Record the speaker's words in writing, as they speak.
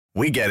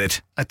We get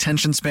it.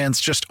 Attention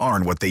spans just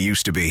aren't what they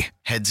used to be.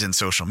 Heads in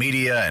social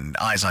media and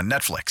eyes on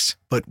Netflix.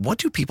 But what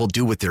do people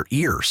do with their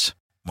ears?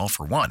 Well,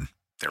 for one,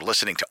 they're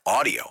listening to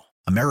audio.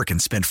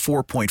 Americans spend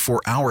 4.4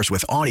 hours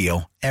with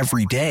audio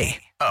every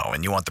day. Oh,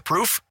 and you want the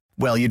proof?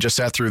 Well, you just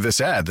sat through this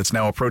ad that's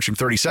now approaching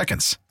 30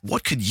 seconds.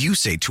 What could you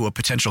say to a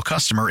potential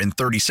customer in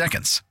 30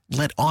 seconds?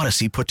 Let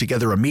Odyssey put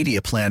together a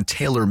media plan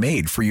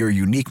tailor-made for your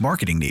unique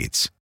marketing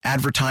needs.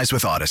 Advertise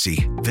with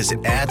Odyssey.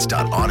 Visit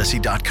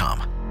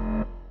ads.odyssey.com.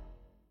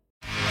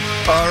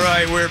 All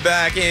right, we're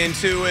back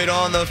into it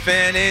on the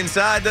Fan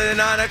inside the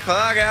 9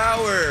 o'clock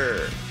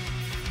hour.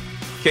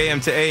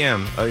 KM to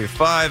AM, a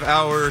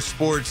 5-hour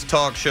sports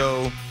talk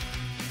show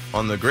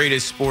on the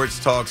greatest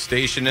sports talk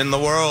station in the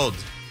world.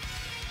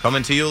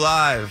 Coming to you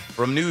live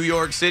from New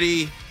York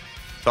City,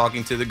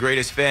 talking to the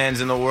greatest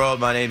fans in the world.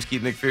 My name's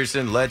Keith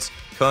McPherson. Let's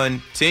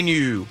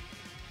continue.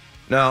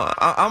 Now,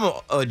 I'm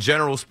a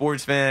general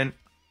sports fan.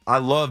 I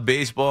love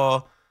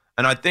baseball.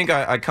 And I think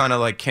I kind of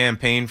like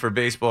campaign for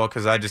baseball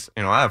because I just,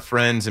 I have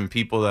friends and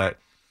people that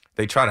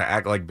they try to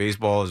act like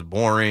baseball is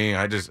boring.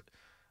 I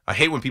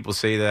hate when people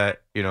say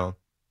that,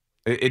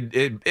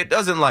 It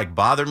doesn't like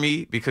bother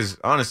me because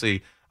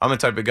honestly, I'm the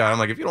type of guy, I'm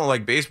like, if you don't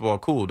like baseball,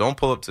 cool. Don't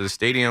pull up to the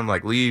stadium,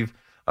 like leave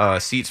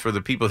seats for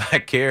the people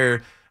that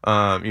care.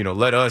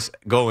 Let us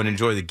go and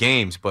enjoy the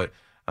games. But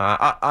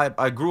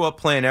I grew up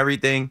playing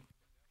everything.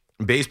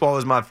 Baseball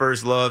was my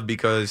first love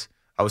because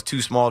I was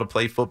too small to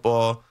play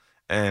football.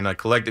 And I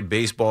collected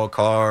baseball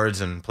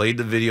cards and played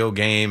the video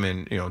game.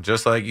 And,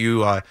 just like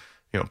you, I,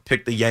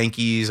 picked the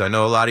Yankees. I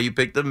know a lot of you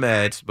picked the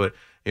Mets. But,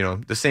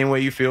 the same way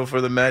you feel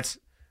for the Mets,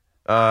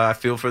 I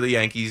feel for the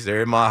Yankees.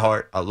 They're in my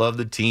heart. I love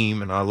the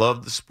team and I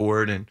love the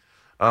sport. And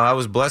I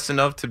was blessed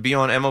enough to be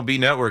on MLB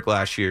Network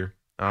last year.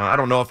 I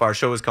don't know if our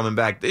show is coming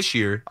back this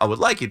year. I would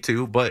like it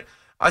to, but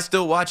I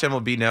still watch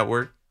MLB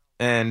Network.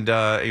 And,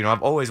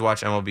 I've always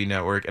watched MLB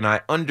Network. And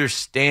I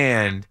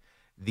understand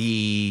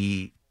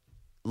the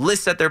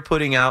lists that they're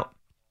putting out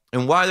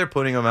and why they're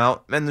putting them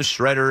out and the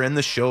shredder and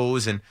the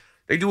shows. And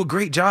they do a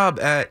great job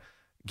at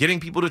getting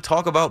people to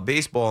talk about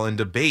baseball and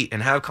debate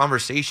and have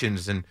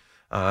conversations and,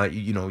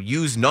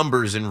 use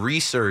numbers and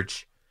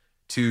research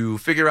to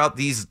figure out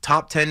these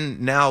top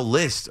 10 now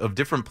lists of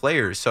different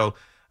players. So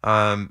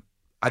I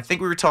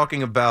think we were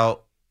talking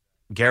about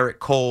Garrett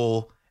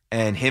Cole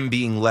and him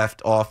being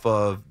left off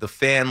of the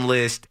fan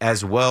list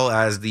as well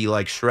as the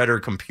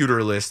shredder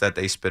computer list that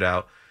they spit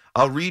out.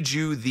 I'll read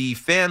you the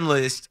fan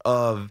list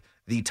of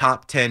the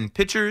top 10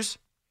 pitchers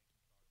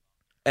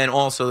and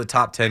also the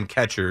top 10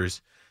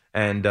 catchers.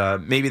 And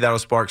maybe that'll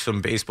spark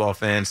some baseball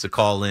fans to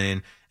call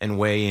in and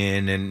weigh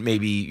in and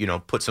maybe,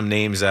 put some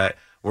names that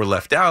were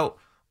left out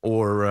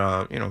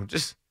or,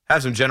 just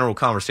have some general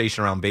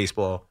conversation around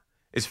baseball.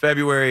 It's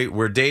February.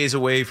 We're days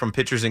away from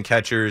pitchers and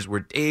catchers. We're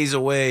days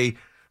away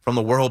from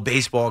the World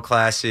Baseball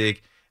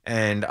Classic.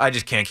 And I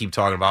just can't keep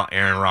talking about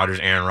Aaron Rodgers.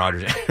 And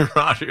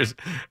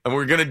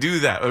we're going to do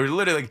that. We're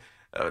literally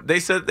they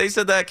said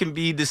that can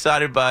be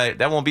decided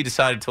that won't be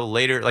decided till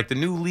later. Like the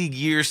new league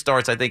year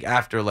starts, I think,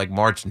 after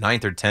March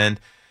 9th or 10th.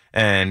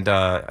 And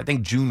I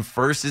think June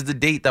 1st is the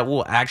date that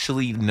we'll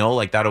actually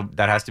know that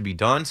has to be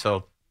done.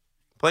 So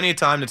plenty of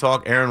time to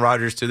talk Aaron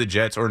Rodgers to the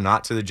Jets or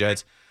not to the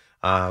Jets.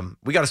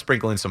 We got to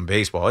sprinkle in some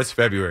baseball. It's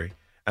February.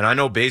 And I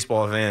know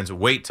baseball fans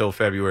wait till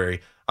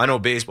February. I know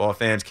baseball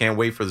fans can't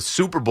wait for the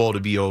Super Bowl to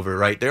be over,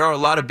 right? There are a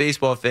lot of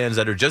baseball fans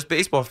that are just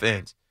baseball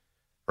fans,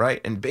 right?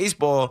 And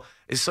baseball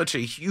is such a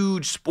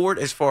huge sport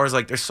as far as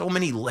there's so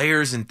many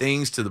layers and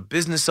things to the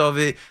business of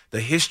it,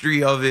 the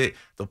history of it,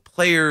 the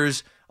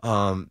players,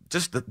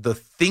 just the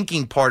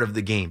thinking part of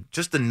the game,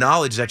 just the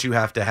knowledge that you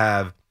have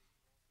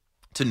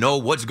to know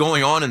what's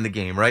going on in the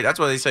game, right? That's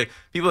why they say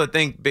people that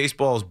think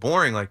baseball is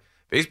boring,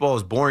 baseball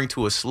is boring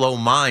to a slow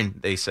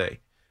mind, they say.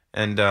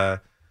 And,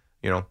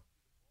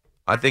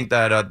 I think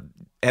that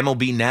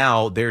MLB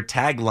Now, their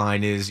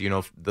tagline is,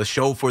 the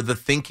show for the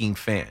thinking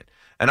fan.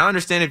 And I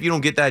understand if you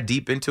don't get that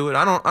deep into it.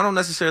 I don't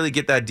necessarily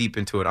get that deep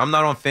into it. I'm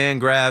not on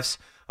Fangraphs.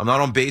 I'm not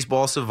on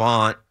Baseball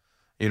Savant.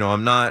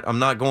 I'm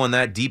not going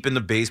that deep into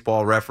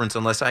baseball reference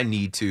unless I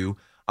need to.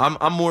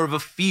 I'm more of a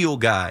feel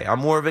guy. I'm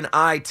more of an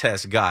eye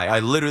test guy. I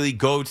literally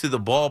go to the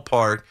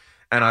ballpark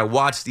and I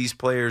watch these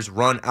players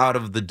run out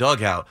of the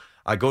dugout.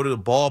 I go to the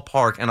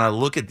ballpark and I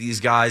look at these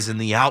guys in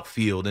the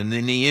outfield and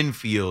in the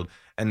infield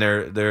and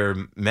their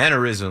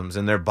mannerisms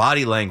and their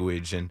body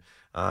language. And,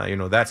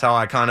 that's how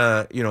I kind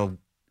of,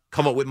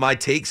 come up with my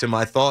takes and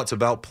my thoughts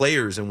about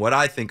players and what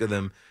I think of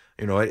them.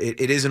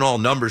 It isn't all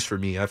numbers for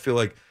me. I feel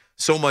like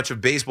so much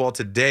of baseball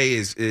today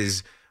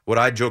is what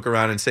I joke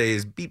around and say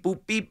is beep,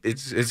 boop, beep.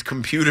 It's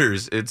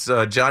computers. It's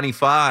Johnny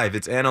Five.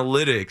 It's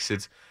analytics.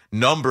 It's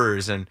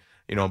numbers. And,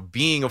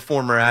 being a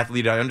former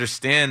athlete, I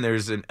understand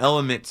there's an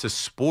element to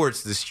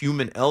sports, this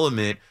human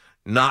element,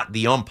 not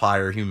the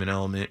umpire human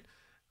element.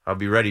 I'll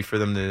be ready for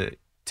them to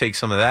take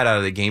some of that out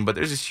of the game. But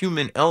there's this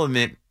human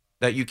element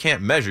that you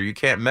can't measure. You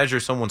can't measure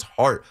someone's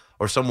heart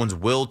or someone's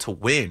will to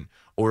win,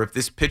 or if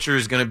this pitcher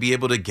is going to be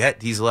able to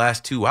get these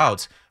last two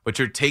outs, but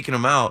you're taking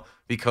them out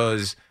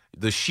because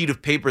the sheet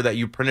of paper that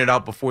you printed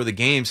out before the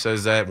game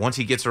says that once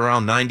he gets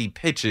around 90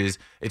 pitches,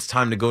 it's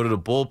time to go to the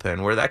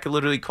bullpen, where that could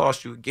literally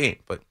cost you a game.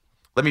 But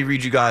let me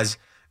read you guys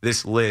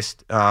this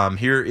list.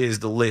 Here is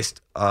the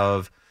list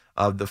of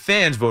the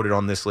fans voted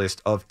on this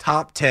list of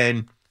top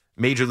 10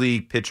 Major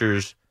League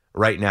pitchers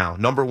right now.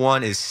 Number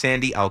 1 is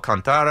Sandy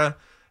Alcantara,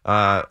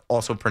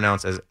 also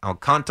pronounced as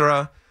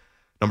Alcantara.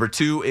 Number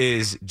 2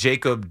 is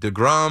Jacob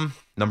deGrom.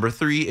 Number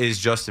 3 is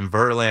Justin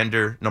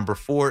Verlander. Number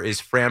 4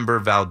 is Framber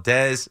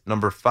Valdez.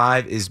 Number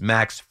 5 is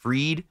Max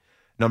Fried.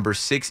 Number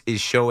 6 is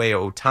Shohei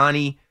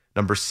Ohtani.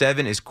 Number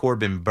 7 is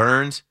Corbin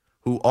Burns,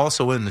 who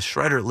also in the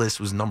Shredder list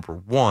was number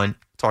 1.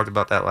 Talked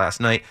about that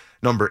last night.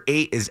 Number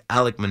 8 is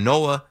Alek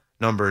Manoah.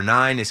 Number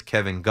 9 is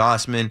Kevin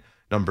Gausman.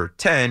 Number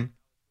 10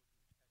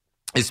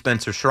 is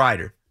Spencer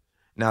Strider.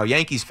 Now,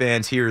 Yankees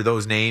fans hear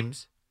those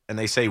names, and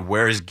they say,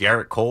 where is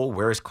Garrett Cole?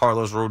 Where is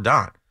Carlos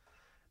Rodon?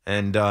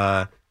 And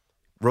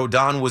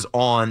Rodon was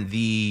on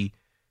the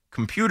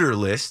computer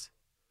list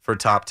for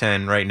top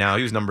 10 right now.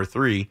 He was number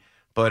 3,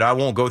 but I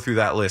won't go through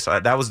that list.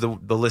 That was the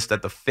list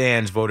that the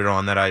fans voted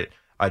on that I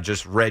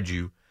just read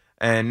you.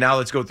 And now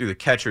let's go through the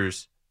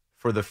catchers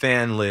for the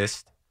fan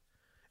list.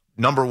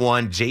 Number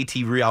 1,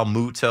 JT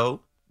Realmuto.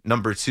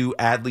 Number 2,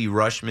 Adley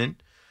Rutschman.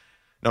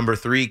 Number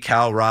 3,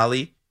 Cal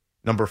Raleigh.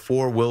 Number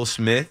 4, Will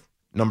Smith.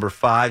 Number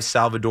 5,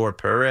 Salvador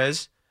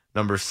Perez.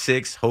 Number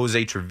 6,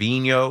 Jose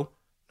Trevino.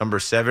 Number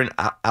 7,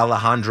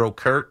 Alejandro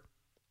Kirk.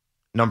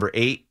 Number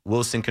 8,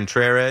 Wilson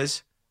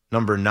Contreras.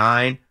 Number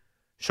 9,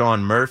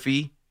 Sean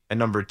Murphy. And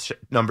number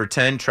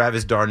 10,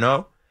 Travis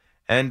d'Arnaud.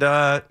 And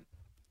I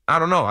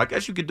don't know. I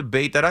guess you could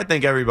debate that. I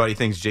think everybody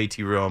thinks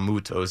JT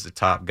Realmuto is the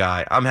top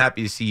guy. I'm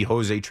happy to see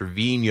Jose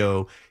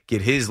Trevino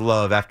get his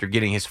love after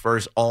getting his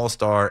first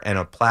All-Star and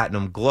a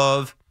Platinum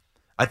Glove.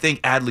 I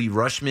think Adley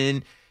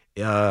Rutschman,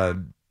 I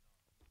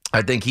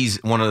think he's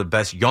one of the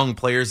best young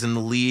players in the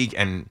league,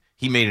 and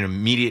he made an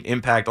immediate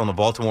impact on the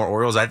Baltimore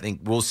Orioles. I think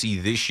we'll see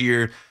this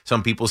year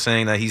some people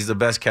saying that he's the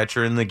best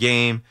catcher in the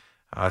game.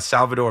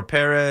 Salvador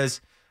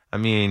Perez, I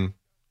mean,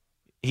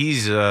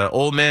 he's an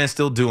old man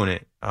still doing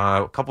it.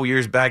 A couple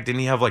years back, didn't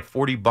he have like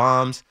 40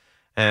 bombs?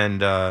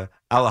 And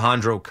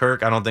Alejandro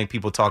Kirk, I don't think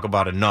people talk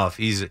about enough.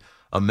 He's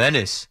a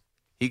menace.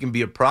 He can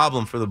be a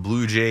problem for the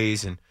Blue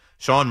Jays. And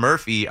Sean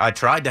Murphy, I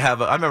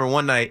remember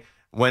one night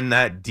when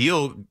that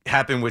deal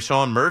happened with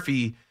Sean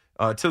Murphy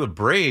to the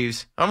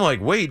Braves, I'm like,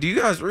 wait, do you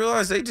guys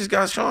realize they just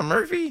got Sean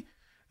Murphy?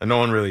 And no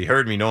one really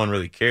heard me. No one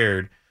really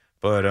cared.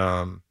 But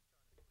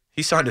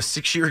he signed a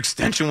 6-year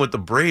extension with the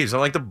Braves. I'm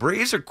like, the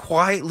Braves are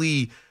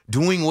quietly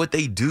doing what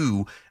they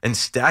do and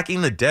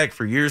stacking the deck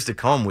for years to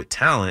come with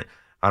talent.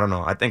 I don't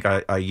know. I think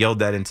I yelled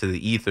that into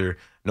the ether.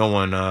 No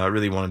one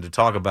really wanted to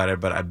talk about it,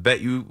 but I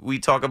bet you we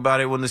talk about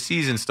it when the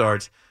season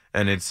starts,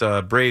 and it's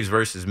Braves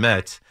versus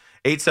Mets.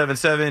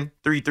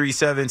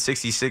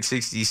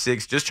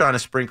 877-337-6666. Just trying to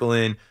sprinkle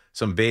in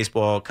some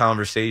baseball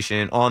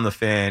conversation on the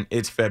fan.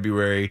 It's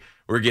February.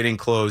 We're getting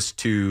close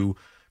to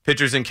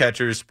pitchers and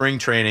catchers, spring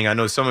training. I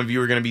know some of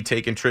you are going to be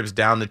taking trips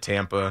down to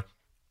Tampa.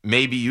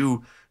 Maybe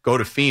you go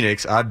to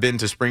Phoenix. I've been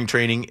to spring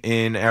training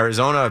in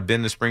Arizona. I've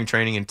been to spring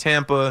training in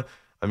Tampa.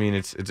 I mean,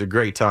 it's a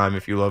great time.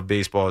 If you love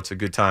baseball, it's a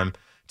good time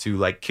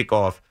to kick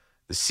off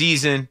the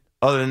season.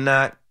 Other than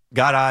that,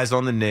 got eyes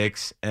on the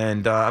Knicks,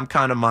 and I'm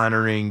kind of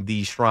monitoring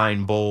the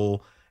Shrine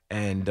Bowl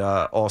and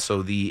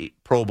also the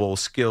Pro Bowl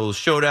Skills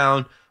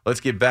Showdown. Let's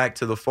get back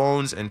to the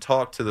phones and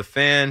talk to the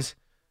fans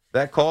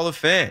that call the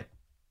fan.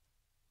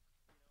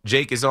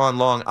 Jake is on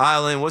Long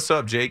Island. What's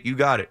up, Jake? You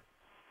got it.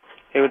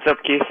 Hey, what's up,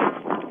 Keith?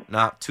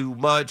 Not too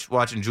much.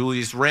 Watching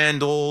Julius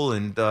Randle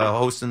and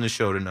hosting the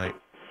show tonight.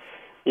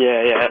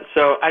 Yeah.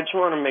 So I just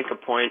want to make a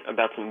point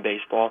about some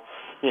baseball.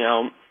 You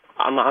know,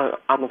 I'm a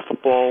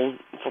football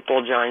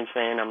Giants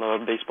fan. I'm a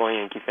baseball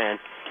Yankee fan,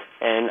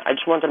 and I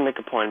just wanted to make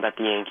a point about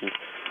the Yankees.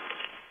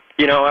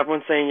 You know,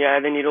 everyone's saying, yeah,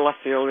 they need a left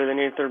fielder, they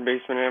need a third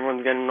baseman, and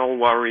everyone's getting all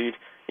worried.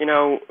 You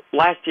know,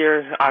 last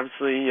year,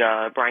 obviously,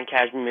 Brian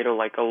Cashman made a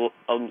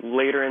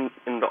later in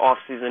the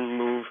offseason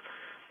move,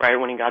 right,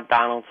 when he got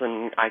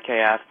Donaldson,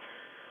 IKF.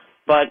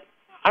 But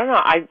I don't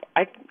know.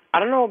 I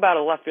don't know about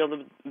a left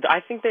fielder.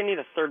 I think they need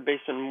a third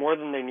baseman more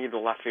than they need a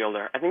left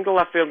fielder. I think the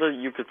left fielder,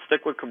 you could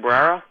stick with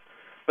Cabrera,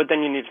 but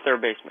then you need a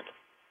third baseman.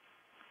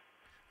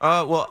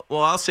 Well,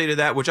 I'll say to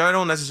that, which I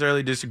don't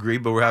necessarily disagree,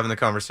 but we're having the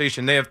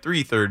conversation. They have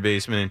 3 third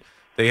basemen.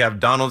 They have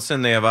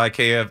Donaldson, they have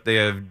IKF, they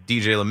have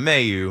DJ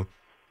LeMahieu.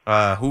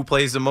 Who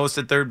plays the most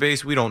at third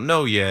base, we don't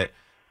know yet.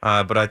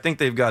 But I think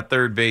they've got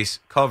third base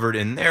covered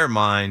in their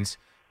minds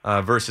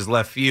versus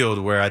left field,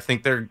 where I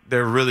think they're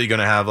really going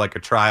to have like a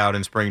tryout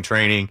in spring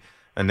training,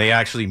 and they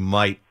actually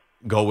might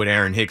go with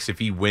Aaron Hicks if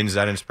he wins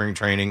that in spring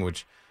training,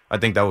 which I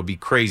think that would be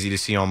crazy to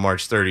see on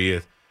March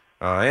 30th.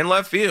 In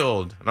left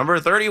field, number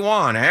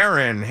 31,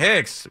 Aaron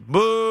Hicks.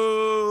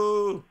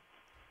 Boo!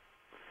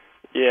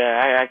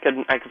 Yeah,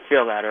 I could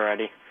feel that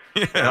already.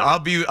 Yeah, I'll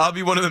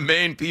be one of the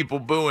main people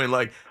booing.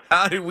 Like,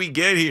 how did we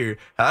get here?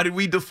 How did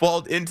we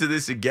default into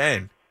this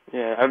again?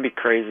 Yeah, that'd be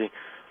crazy.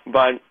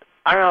 But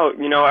I don't know.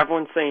 You know,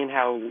 everyone's saying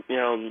how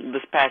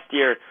this past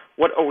year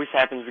what always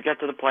happens, we get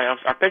to the playoffs.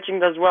 Our pitching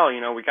does well.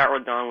 We got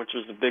Rodon, which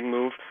was a big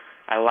move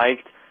I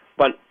liked.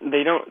 But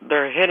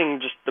their hitting,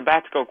 just the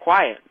bats go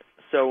quiet.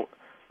 So,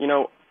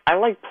 I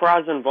like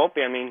Peraza and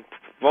Volpe. I mean,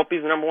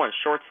 Volpe's the number one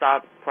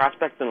shortstop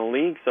prospect in the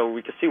league, so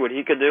we could see what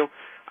he could do.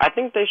 I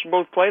think they should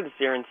both play this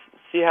year and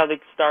see how they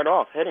start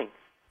off hitting.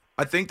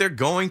 I think they're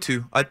going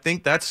to. I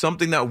think that's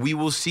something that we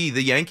will see.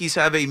 The Yankees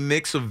have a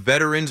mix of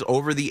veterans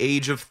over the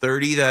age of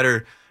 30 that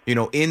are,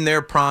 in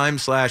their prime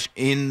 /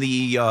 in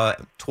the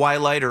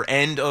twilight or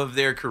end of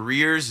their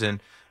careers,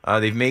 and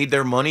they've made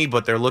their money,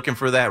 but they're looking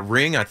for that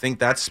ring. I think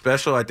that's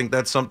special. I think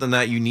that's something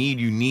that you need.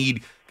 You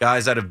need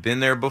guys that have been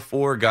there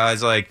before,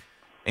 guys like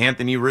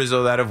Anthony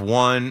Rizzo that have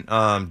won,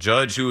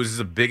 Judge, who is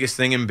the biggest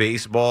thing in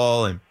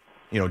baseball, and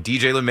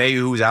DJ LeMahieu,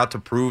 who's out to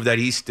prove that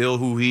he's still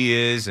who he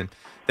is, and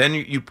then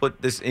you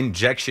put this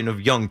injection of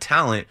young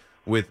talent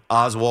with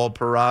Oswald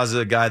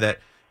Peraza, a guy that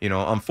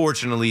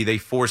unfortunately they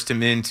forced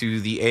him into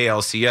the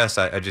ALCS.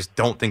 I just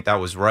don't think that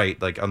was right.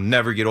 Like, I'll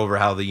never get over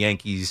how the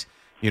Yankees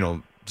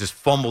just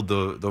fumbled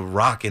the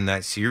rock in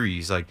that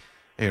series. Like,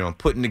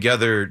 putting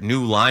together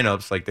new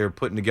lineups, like they're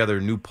putting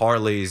together new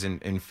parlays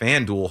and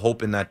FanDuel,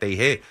 hoping that they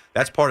hit.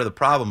 That's part of the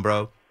problem,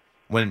 bro.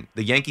 When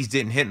the Yankees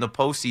didn't hit in the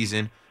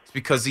postseason, it's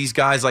because these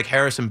guys like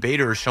Harrison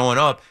Bader are showing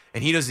up,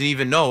 and he doesn't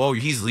even know,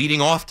 he's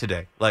leading off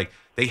today. Like,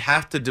 they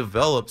have to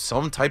develop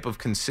some type of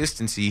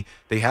consistency.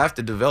 They have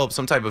to develop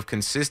some type of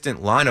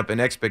consistent lineup and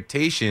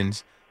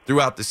expectations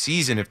throughout the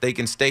season if they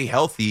can stay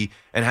healthy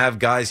and have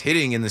guys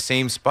hitting in the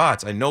same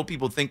spots. I know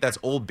people think that's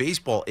old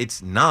baseball.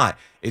 It's not.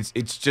 It's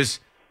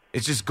just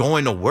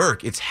going to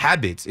work. It's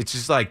habits. It's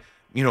just like,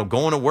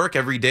 going to work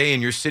every day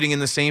and you're sitting in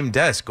the same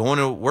desk, going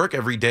to work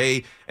every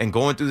day and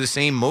going through the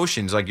same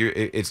motions. Like,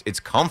 it's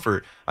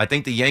comfort. I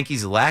think the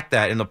Yankees lack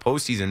that in the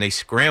postseason. They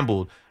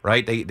scrambled,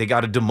 right? They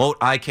got to demote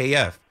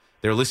IKF.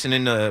 They're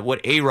listening to what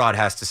A-Rod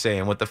has to say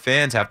and what the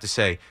fans have to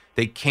say.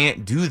 They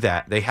can't do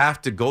that. They have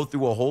to go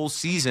through a whole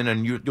season,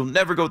 and you'll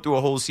never go through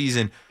a whole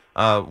season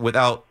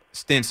without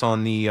stints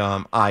on the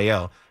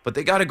IL. But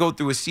they got to go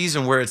through a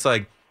season where it's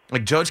like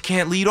Judge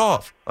can't lead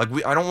off. I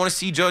don't want to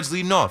see Judge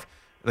leading off.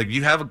 Like,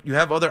 you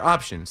have other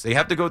options. They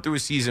have to go through a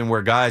season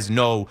where guys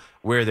know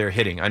where they're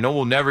hitting. I know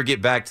we'll never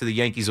get back to the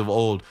Yankees of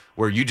old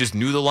where you just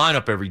knew the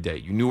lineup every day.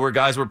 You knew where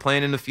guys were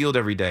playing in the field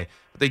every day.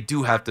 But they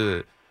do have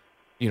to,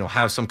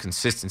 have some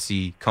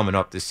consistency coming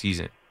up this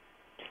season.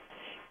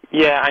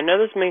 Yeah, I know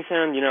this may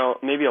sound,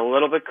 maybe a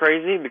little bit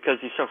crazy because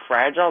he's so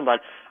fragile,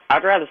 but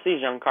I'd rather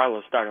see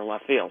Giancarlo start in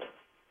left field.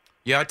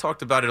 Yeah, I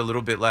talked about it a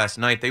little bit last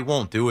night. They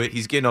won't do it.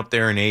 He's getting up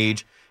there in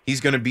age.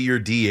 He's going to be your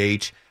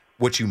DH.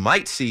 What you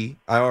might see,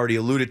 I already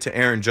alluded to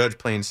Aaron Judge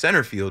playing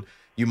center field.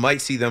 You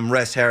might see them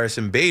rest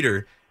Harrison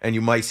Bader, and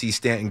you might see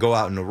Stanton go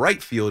out in the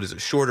right field. It's a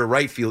shorter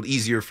right field,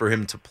 easier for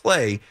him to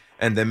play,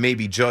 and then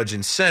maybe Judge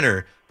in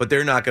center, but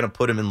they're not going to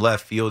put him in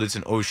left field. It's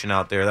an ocean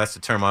out there. That's the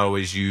term I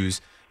always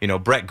use.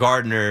 Brett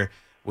Gardner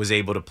was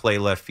able to play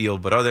left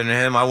field, but other than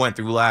him, I went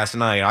through last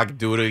night. I could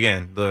do it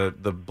again. The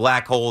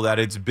black hole that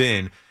it's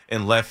been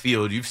in left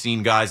field. You've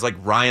seen guys like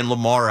Ryan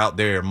Lamar out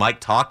there,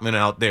 Mike Tauchman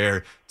out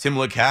there, Tim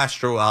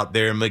LaCastro out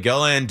there,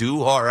 Miguel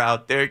Andujar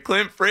out there,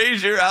 Clint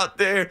Frazier out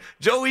there,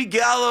 Joey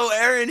Gallo,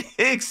 Aaron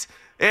Hicks,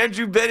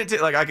 Andrew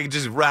Bennett. Like, I could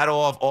just rattle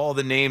off all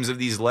the names of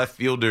these left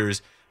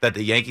fielders that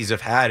the Yankees have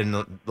had in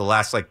the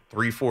last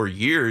 3-4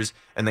 years,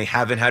 and they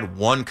haven't had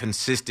one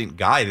consistent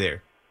guy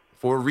there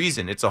for a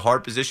reason. It's a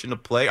hard position to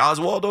play.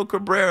 Oswaldo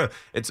Cabrera,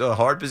 it's a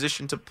hard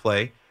position to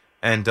play.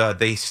 And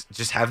they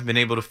just haven't been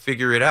able to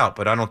figure it out.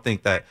 But I don't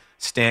think that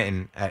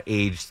Stanton, at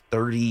age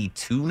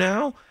 32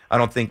 now, I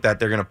don't think that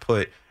they're going to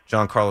put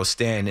Giancarlo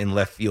Stanton in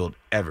left field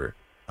ever.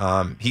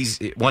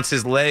 Once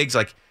his legs,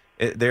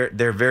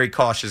 they're very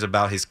cautious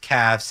about his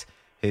calves,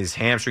 his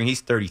hamstring.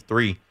 He's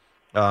 33.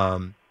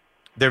 They're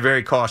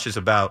very cautious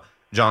about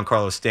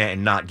Giancarlo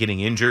Stanton not getting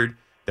injured.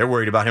 They're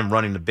worried about him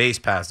running the base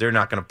pass. They're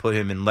not going to put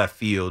him in left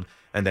field,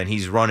 and then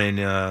he's running,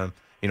 to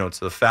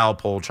the foul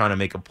pole trying to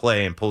make a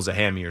play and pulls a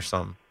hammy or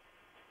something.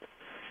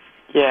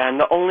 Yeah, and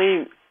the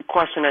only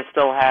question I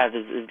still have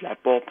is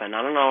that bullpen.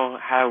 I don't know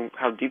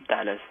how deep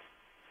that is.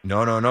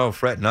 No,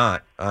 fret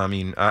not. I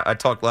mean, I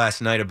talked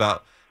last night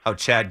about how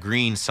Chad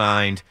Green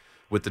signed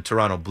with the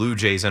Toronto Blue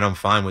Jays, and I'm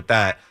fine with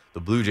that. The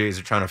Blue Jays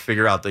are trying to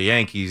figure out the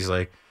Yankees.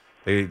 Like,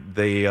 they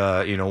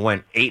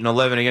went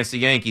 8-11 against the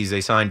Yankees. They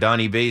signed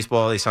Donnie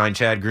Baseball. They signed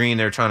Chad Green.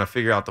 They're trying to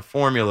figure out the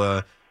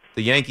formula.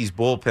 The Yankees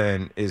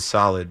bullpen is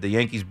solid. The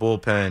Yankees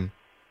bullpen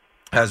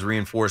has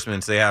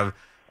reinforcements. They have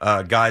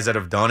guys that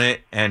have done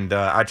it, and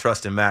I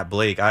trust in Matt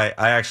Blake. I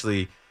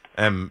actually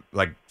am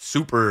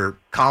super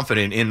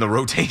confident in the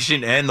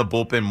rotation and the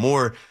bullpen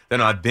more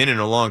than I've been in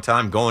a long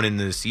time going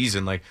into the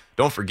season.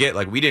 Don't forget,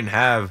 we didn't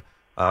have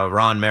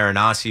Ron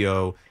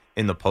Marinaccio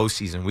in the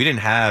postseason. We didn't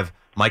have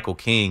Michael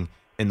King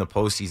in the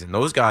postseason.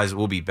 Those guys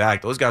will be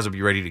back. Those guys will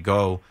be ready to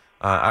go.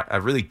 I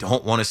really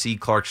don't want to see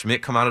Clark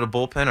Schmidt come out of the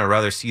bullpen. I'd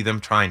rather see them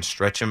try and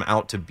stretch him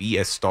out to be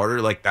a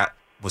starter. That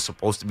was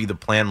supposed to be the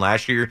plan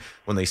last year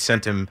when they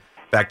sent him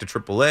back to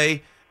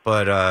AAA.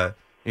 But,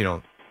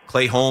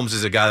 Clay Holmes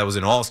is a guy that was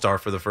an all-star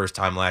for the first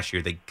time last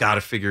year. They got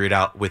to figure it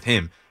out with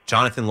him.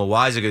 Jonathan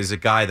Loaisiga is a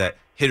guy that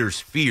hitters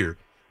fear.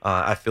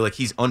 I feel like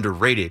he's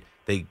underrated.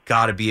 They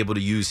got to be able to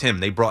use him.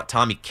 They brought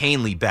Tommy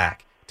Kahnle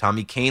back.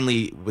 Tommy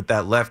Kahnle with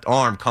that left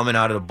arm coming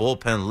out of the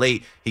bullpen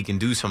late, he can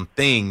do some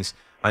things.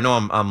 I know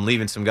I'm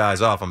leaving some guys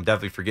off. I'm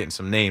definitely forgetting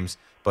some names,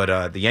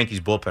 but the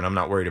Yankees bullpen, I'm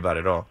not worried about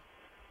at all.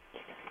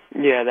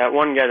 Yeah, that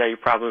one guy that you're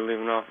probably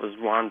leaving off was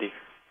Wandy.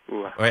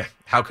 Ooh. Oh, yeah.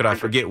 How could I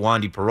forget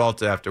Wandy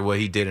Peralta after what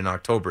he did in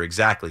October?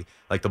 Exactly.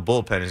 Like, the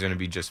bullpen is going to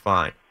be just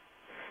fine.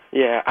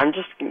 Yeah, I'm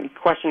just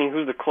questioning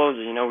who's the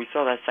closer. You know, we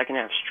saw that second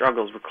half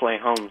struggles with Clay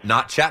Holmes.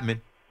 Not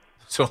Chapman.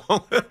 So,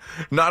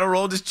 not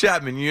Aroldis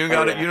Chapman. You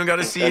don't got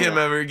to see him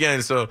ever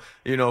again. So,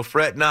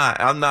 fret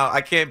not. I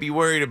can't be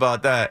worried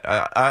about that.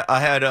 I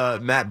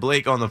had Matt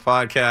Blake on the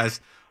podcast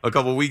a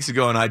couple weeks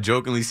ago, and I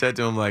jokingly said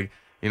to him, like,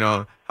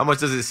 how much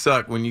does it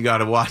suck when you got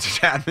to watch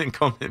Chapman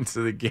come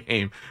into the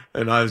game?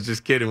 And I was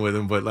just kidding with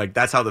him, but like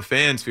that's how the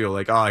fans feel.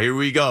 Like, oh, here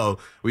we go.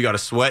 We got to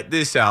sweat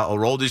this out.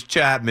 Aroldis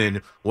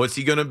Chapman, what's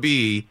he gonna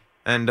be?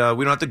 And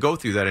we don't have to go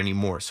through that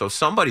anymore. So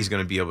somebody's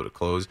gonna be able to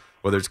close,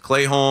 whether it's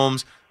Clay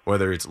Holmes,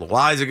 whether it's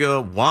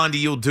Loaisiga,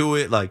 Wandy will do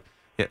it. Like,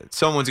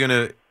 someone's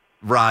gonna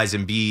rise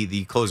and be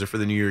the closer for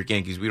the New York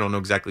Yankees. We don't know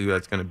exactly who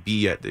that's gonna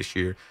be yet this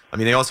year. I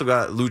mean, they also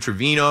got Lou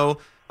Trevino.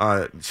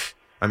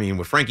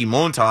 With Frankie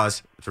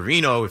Montas,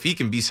 Trevino, if he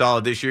can be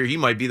solid this year, he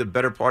might be the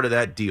better part of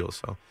that deal.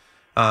 So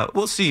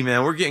we'll see,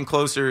 man. We're getting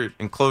closer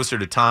and closer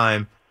to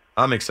time.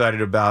 I'm excited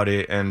about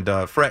it, and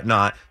fret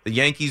not. The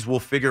Yankees will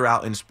figure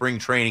out in spring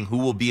training who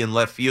will be in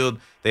left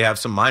field. They have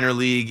some minor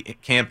league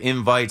camp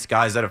invites,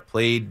 guys that have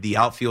played the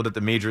outfield at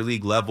the major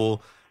league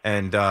level,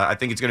 and I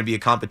think it's going to be a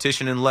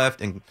competition in left,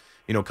 and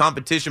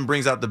competition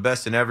brings out the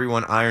best in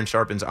everyone. Iron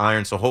sharpens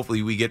iron. So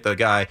hopefully we get the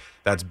guy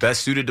that's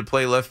best suited to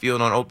play left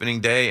field on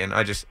opening day. And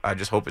I just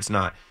hope it's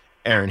not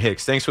Aaron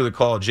Hicks. Thanks for the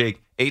call,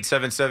 Jake.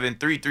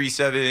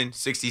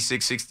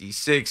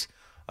 877-337-6666.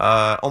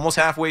 Almost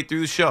halfway through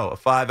the show, a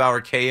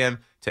 5-hour KM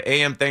to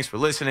AM. Thanks for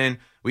listening.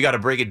 We got to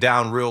break it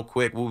down real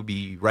quick. We'll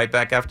be right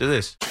back after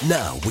this.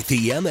 Now with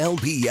the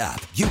MLB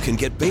app, you can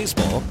get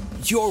baseball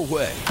your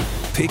way.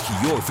 Pick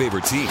your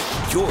favorite team,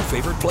 your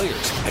favorite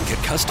players, and get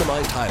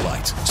customized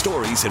highlights,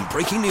 stories, and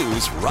breaking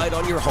news right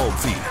on your home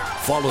feed.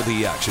 Follow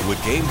the action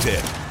with Game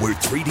 10, where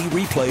 3D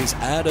replays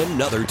add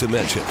another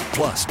dimension.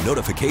 Plus,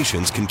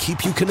 notifications can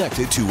keep you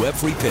connected to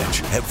every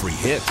pitch, every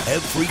hit,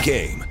 every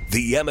game.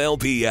 The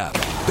MLB app.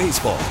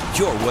 Baseball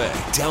your way.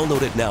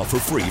 Download it now for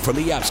free from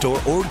the App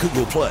Store or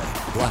Google Play.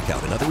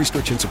 Blackout and other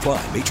restrictions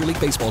apply. Major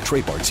League Baseball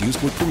trademarks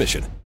used with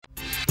permission.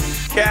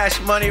 Cash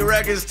Money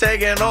Records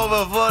taking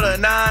over for the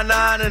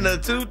 99 and the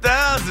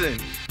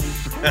 2000.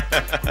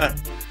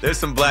 There's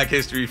some black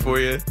history for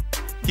you.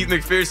 Keith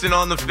McPherson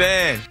on the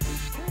fan.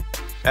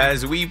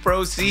 As we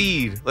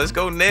proceed, let's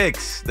go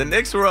Knicks. The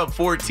Knicks were up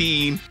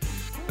 14,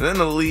 and then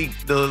the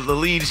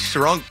lead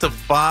shrunk to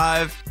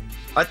 5.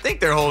 I think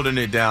they're holding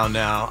it down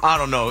now. I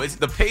don't know.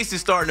 The pace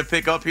is starting to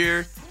pick up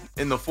here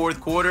in the fourth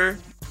quarter,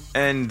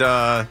 and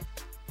I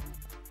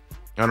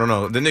don't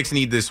know. The Knicks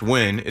need this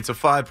win. It's a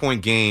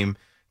 5-point game.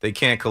 They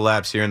can't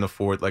collapse here in the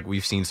fourth like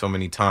we've seen so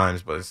many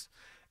times. But it's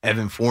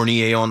Evan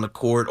Fournier on the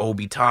court,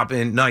 Obi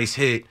Toppin, nice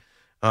hit.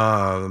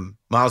 Miles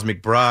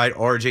McBride,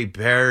 R.J.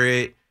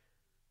 Barrett,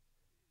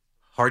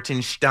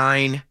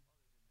 Hartenstein.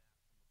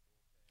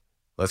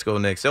 Let's go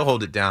Knicks. They'll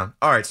hold it down.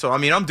 All right, so,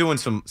 I'm doing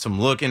some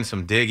looking,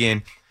 some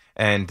digging,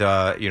 and,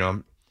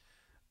 I'm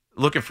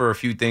looking for a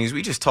few things.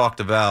 We just talked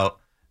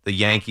about the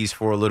Yankees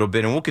for a little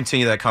bit, and we'll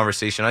continue that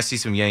conversation. I see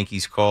some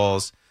Yankees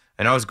calls.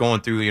 And I was going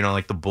through,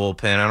 like the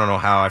bullpen. I don't know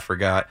how I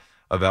forgot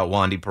about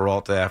Wandy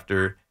Peralta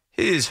after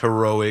his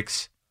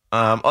heroics.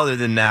 Other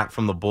than that,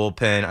 from the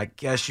bullpen, I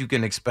guess you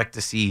can expect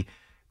to see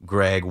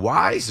Greg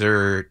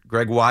Weissert.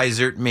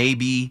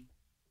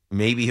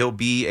 Maybe he'll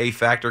be a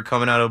factor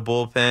coming out of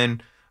bullpen.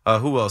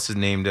 Who else's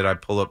name did I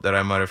pull up that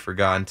I might have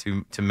forgotten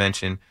to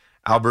mention?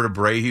 Albert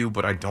Abreu,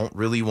 but I don't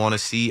really want to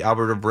see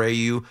Albert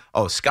Abreu.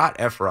 Oh, Scott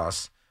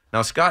Effross.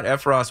 Now, Scott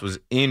Effross was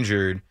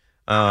injured.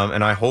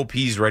 And I hope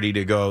he's ready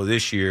to go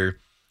this year.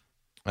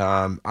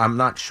 I'm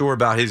not sure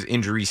about his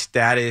injury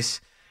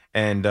status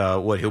and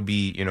what he'll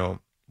be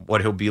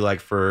like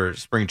for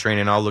spring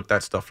training. I'll look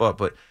that stuff up.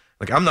 But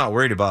I'm not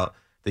worried about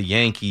the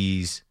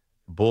Yankees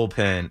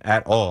bullpen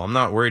at all. I'm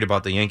not worried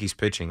about the Yankees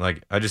pitching.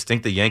 I just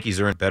think the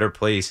Yankees are in a better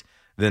place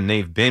than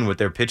they've been with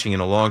their pitching in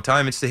a long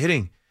time. It's the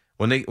hitting.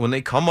 When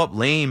they come up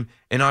lame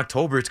in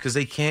October, it's because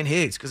they can't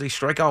hit. It's because they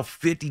strike out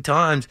 50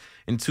 times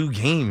in 2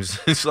 games.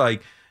 It's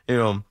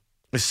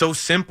it's so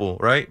simple,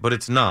 right? But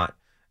it's not.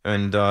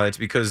 And it's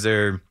because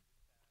they're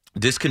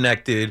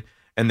disconnected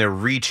and they're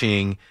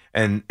reaching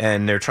and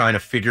they're trying to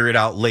figure it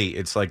out late.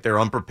 It's like they're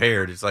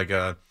unprepared. It's like,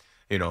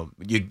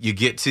 you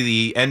get to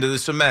the end of the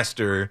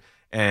semester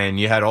and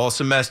you had all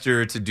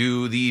semester to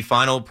do the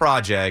final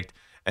project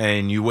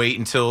and you wait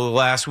until the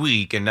last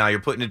week and now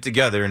you're putting it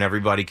together and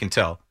everybody can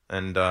tell.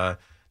 And, the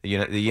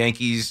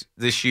Yankees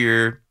this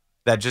year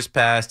that just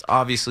passed,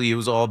 obviously it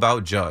was all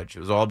about Judge. It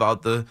was all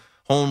about the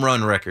home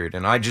run record.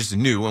 And I just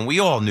knew, and we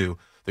all knew,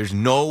 There's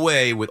no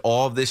way with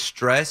all of this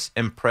stress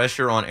and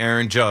pressure on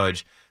Aaron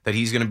Judge that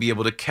he's going to be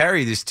able to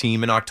carry this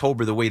team in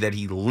October the way that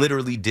he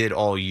literally did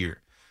all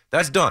year.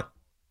 That's done.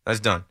 That's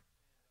done.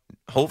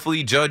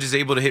 Hopefully Judge is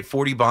able to hit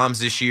 40 bombs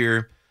this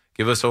year,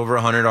 give us over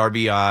 100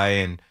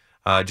 RBI,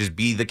 and just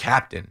be the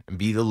captain and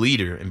be the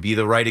leader and be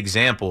the right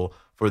example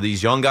for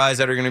these young guys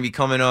that are going to be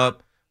coming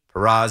up.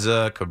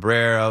 Peraza,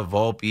 Cabrera,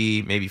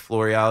 Volpe, maybe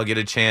Florial will get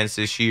a chance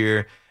this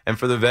year, and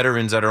for the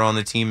veterans that are on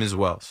the team as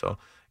well. So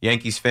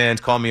Yankees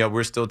fans, call me up.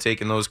 We're still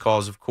taking those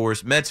calls, of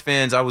course. Mets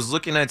fans, I was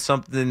looking at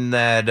something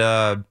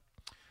that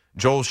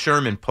Joel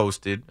Sherman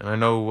posted, and I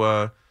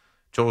know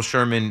Joel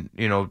Sherman,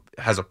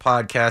 has a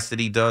podcast that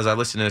he does. I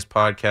listen to his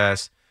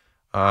podcast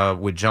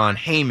with John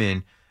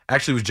Heyman.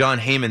 Actually, it was John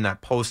Heyman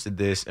that posted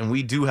this, and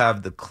we do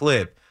have the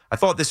clip. I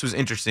thought this was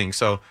interesting.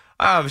 So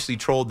I obviously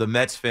trolled the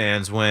Mets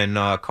fans when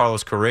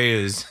Carlos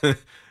Correa's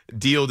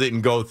deal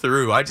didn't go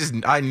through.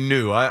 I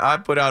knew. I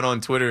put out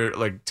on Twitter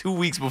like 2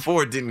 weeks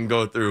before it didn't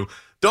go through.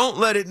 Don't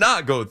let it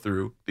not go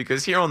through,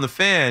 because here on The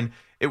Fan,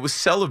 it was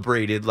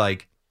celebrated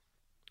like,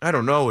 I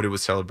don't know what it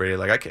was celebrated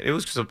like. It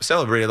was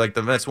celebrated like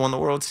the Mets won the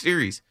World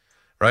Series,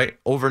 right?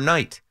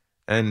 Overnight.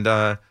 And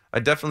I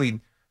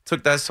definitely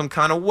took that some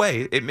kind of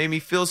way. It made me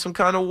feel some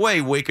kind of way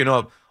waking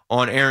up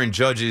on Aaron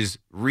Judge's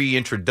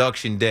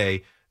reintroduction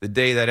day, the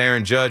day that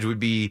Aaron Judge would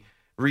be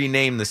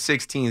renamed the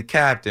 16th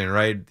captain,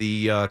 right?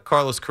 The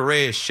Carlos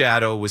Correa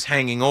shadow was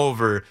hanging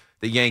over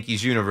the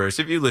Yankees universe.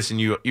 If you listen,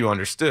 you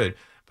understood.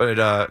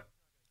 But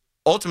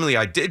ultimately,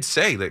 I did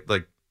say that,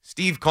 like,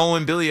 Steve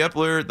Cohen, Billy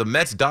Epler, the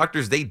Mets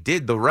doctors, they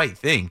did the right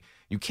thing.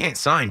 You can't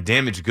sign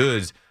damaged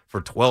goods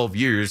for 12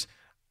 years,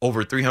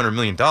 over $300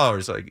 million.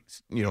 Like,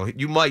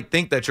 you might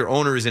think that your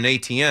owner is an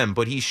ATM,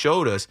 but he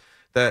showed us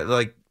that,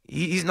 like,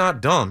 he's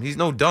not dumb. He's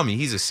no dummy.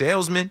 He's a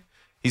salesman.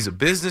 He's a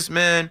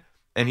businessman,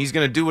 and he's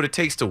going to do what it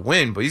takes to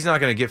win, but he's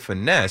not going to get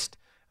finessed.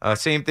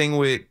 Same thing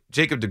with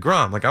Jacob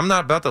deGrom. Like, I'm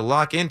not about to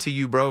lock into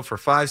you, bro, for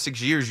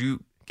 5-6 years.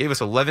 You gave us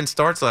 11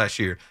 starts last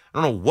year.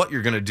 I don't know what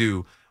you're going to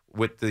do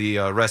with the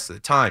rest of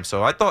the time.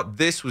 So I thought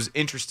this was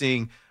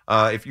interesting.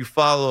 If you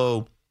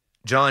follow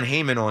John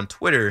Heyman on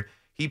Twitter,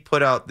 he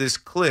put out this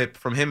clip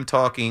from him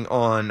talking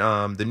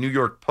on the New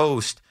York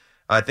Post.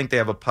 I think they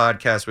have a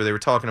podcast where they were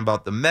talking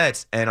about the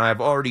Mets, and I've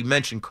already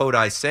mentioned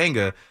Kodai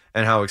Senga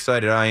and how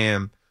excited I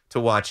am to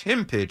watch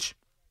him pitch.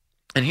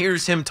 And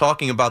here's him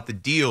talking about the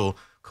deal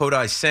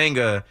Kodai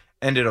Senga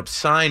ended up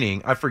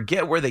signing. I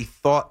forget where they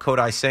thought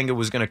Kodai Senga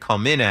was going to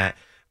come in at,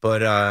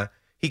 but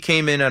he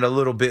came in at a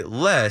little bit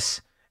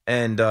less.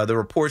 And the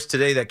reports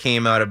today that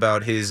came out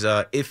about his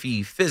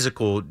iffy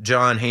physical,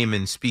 John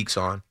Heyman speaks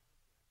on.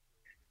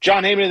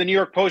 John Heyman of the New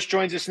York Post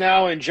joins us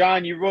now. And,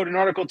 John, you wrote an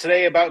article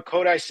today about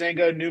Kodai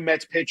Senga, new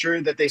Mets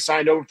pitcher that they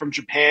signed over from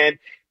Japan.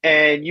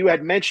 And you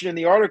had mentioned in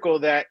the article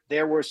that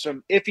there were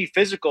some iffy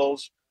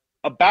physicals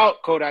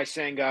about Kodai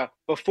Senga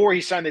before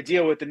he signed the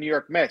deal with the New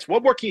York Mets.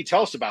 What more can you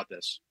tell us about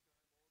this?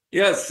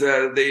 Yes,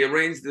 they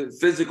arranged the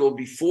physical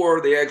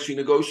before they actually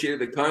negotiated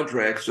the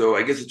contract. So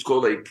I guess it's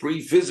called a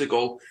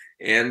pre-physical.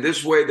 And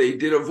this way they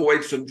did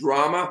avoid some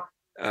drama.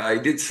 He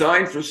did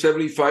sign for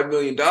 $75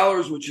 million,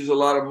 which is a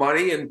lot of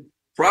money, and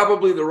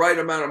probably the right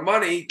amount of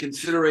money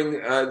considering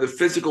the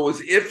physical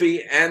was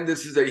iffy. And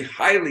this is a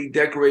highly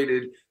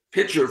decorated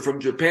pitcher from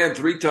Japan,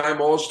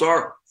 3-time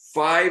All-Star,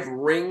 5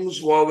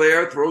 rings while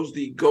there, throws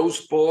the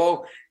ghost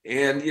ball.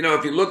 And,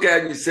 if you look at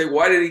it and you say,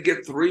 why did he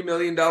get $3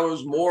 million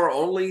more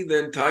only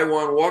than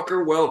Taijuan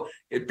Walker? Well,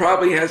 it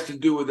probably has to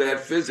do with that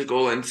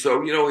physical. And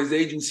so, his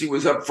agency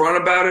was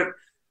upfront about it.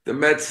 The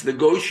Mets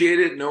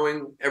negotiated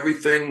knowing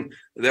everything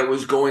that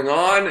was going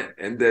on,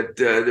 and that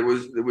there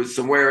was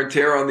some wear and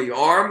tear on the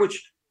arm,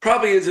 which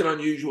probably isn't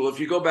unusual. If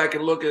you go back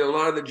and look at a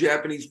lot of the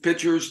Japanese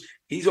pitchers,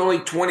 he's only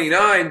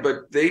 29,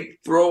 but they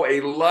throw a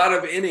lot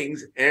of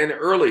innings and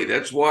early.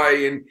 That's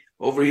why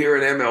over here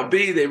in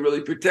MLB, they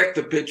really protect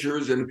the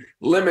pitchers and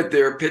limit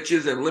their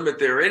pitches and limit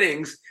their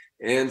innings.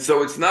 And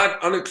so it's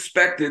not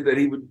unexpected that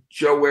he would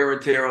show wear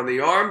and tear on the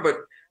arm, but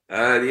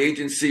the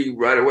agency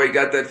right away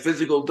got that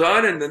physical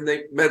done, and then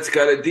the Mets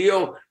got a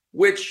deal,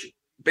 which,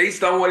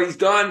 based on what he's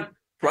done,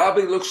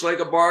 probably looks like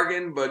a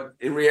bargain, but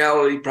in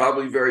reality,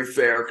 probably very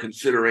fair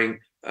considering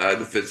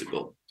the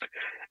physical.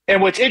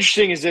 And what's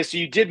interesting is this: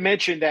 you did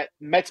mention that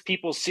Mets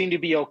people seem to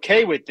be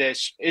okay with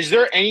this. Is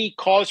there any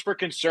cause for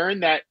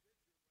concern that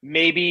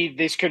maybe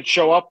this could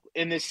show up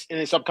in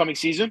this upcoming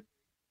season?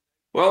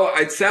 Well,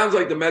 it sounds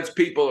like the Mets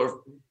people are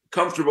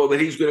comfortable that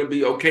he's going to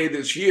be okay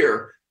this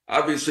year.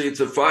 Obviously,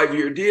 it's a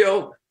 5-year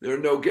deal. There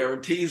are no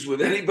guarantees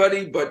with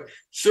anybody, but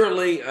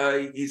certainly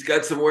he's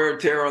got some wear and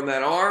tear on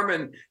that arm.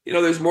 And,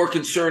 there's more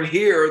concern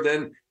here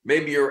than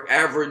maybe your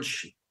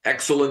average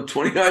excellent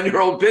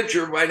 29-year-old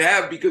pitcher might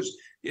have because,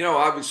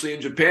 obviously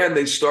in Japan,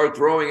 they start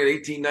throwing at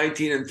 18,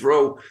 19 and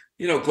throw,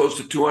 close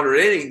to 200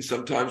 innings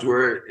sometimes,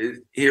 where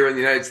here in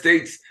the United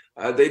States,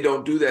 they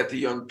don't do that to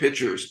young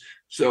pitchers.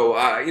 So,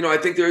 I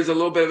think there is a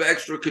little bit of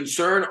extra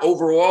concern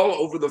overall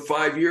over the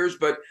 5 years,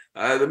 but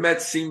the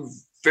Mets seem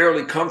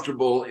fairly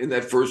comfortable in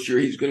that first year.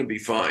 He's going to be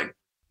fine.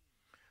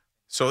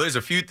 So there's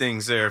a few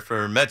things there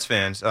for Mets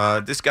fans.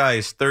 This guy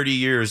is 30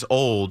 years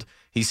old.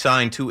 He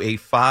signed to a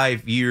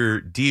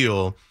 5-year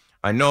deal.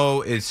 I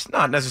know it's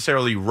not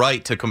necessarily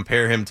right to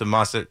compare him to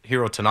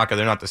Masahiro Tanaka.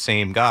 They're not the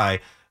same guy,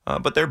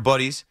 but they're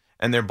buddies,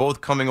 and they're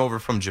both coming over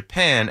from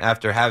Japan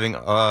after having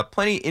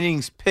plenty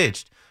innings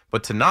pitched.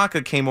 But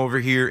Tanaka came over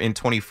here in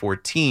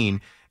 2014,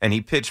 and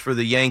he pitched for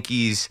the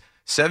Yankees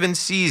 7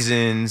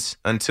 seasons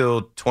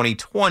until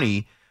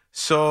 2020.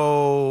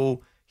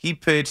 So he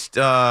pitched,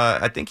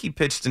 I think he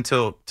pitched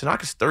until,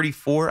 Tanaka's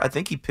 34. I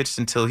think he pitched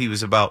until he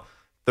was about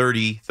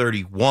 30,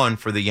 31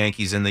 for the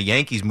Yankees, and the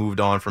Yankees moved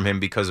on from him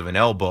because of an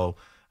elbow.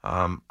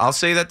 I'll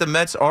say that the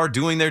Mets are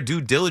doing their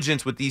due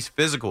diligence with these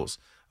physicals.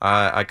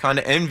 I kind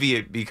of envy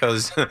it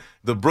because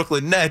the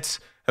Brooklyn Nets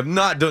have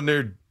not done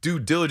their due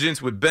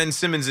diligence with Ben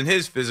Simmons and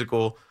his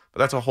physical, but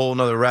that's a whole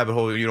nother rabbit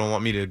hole you don't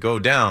want me to go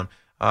down.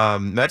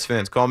 Mets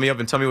fans, call me up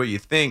and tell me what you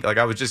think. Like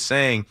I was just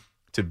saying,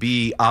 to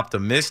be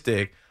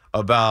optimistic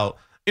about,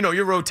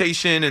 your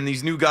rotation and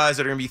these new guys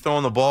that are going to be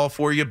throwing the ball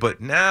for you.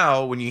 But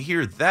now when you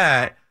hear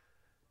that,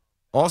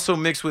 also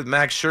mixed with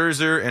Max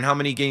Scherzer and how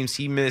many games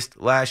he missed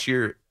last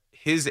year,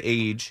 his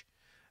age,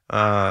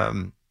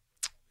 Justin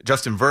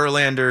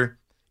Verlander,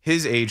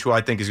 his age, who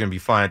I think is going to be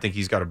fine. I think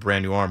he's got a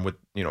brand new arm with,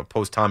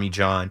 post Tommy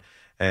John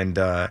and,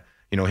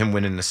 him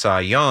winning the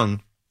Cy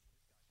Young.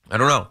 I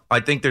don't know.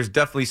 I think there's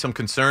definitely some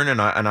concern,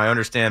 and I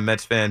understand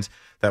Mets fans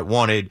that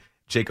wanted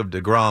Jacob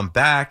deGrom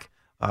back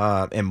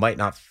and might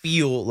not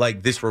feel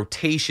like this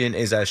rotation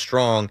is as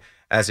strong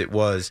as it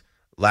was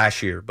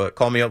last year. But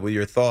call me up with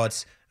your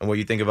thoughts and what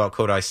you think about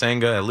Kodai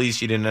Senga. At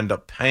least you didn't end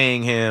up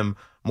paying him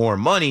more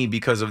money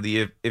because of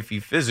the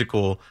iffy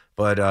physical.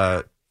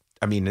 But,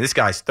 this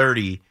guy's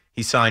 30.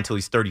 He signed till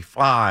he's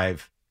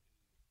 35.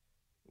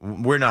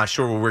 We're not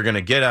sure what we're going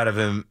to get out of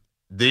him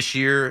this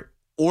year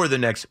or the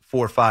next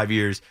 4 or 5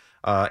 years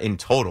in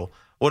total.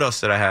 What else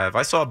did I have?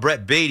 I saw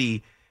Brett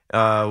Beatty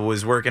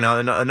was working out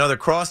another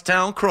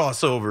crosstown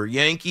crossover,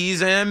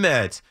 Yankees and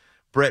Mets.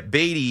 Brett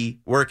Beatty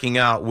working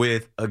out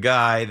with a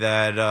guy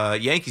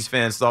that Yankees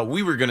fans thought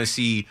we were going to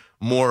see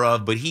more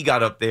of, but he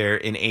got up there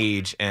in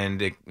age,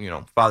 and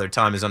Father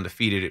Time is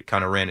undefeated. It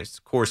kind of ran its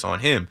course on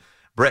him.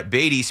 Brett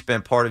Beatty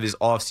spent part of his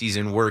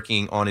offseason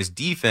working on his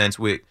defense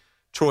with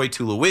Troy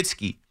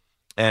Tulowitzki.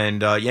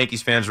 And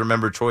Yankees fans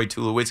remember Troy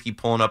Tulowitzki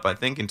pulling up, I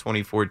think, in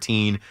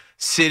 2014,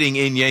 sitting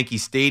in Yankee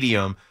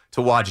Stadium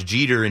to watch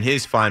Jeter in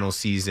his final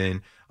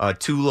season.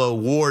 Tulo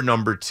wore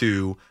number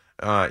 2,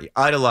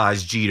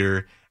 idolized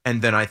Jeter.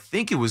 And then I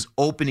think it was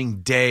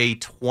opening day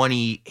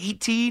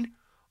 2018,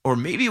 or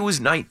maybe it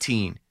was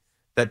 19,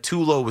 that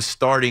Tulo was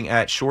starting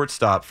at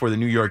shortstop for the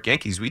New York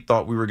Yankees. We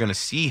thought we were going to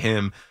see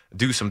him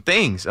do some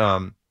things.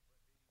 I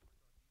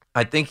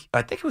think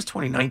it was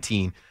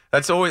 2019.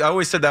 I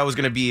always said that was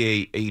going to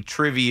be a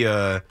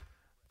trivia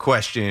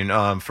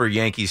question for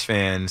Yankees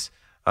fans.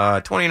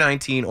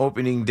 2019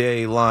 opening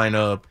day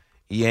lineup,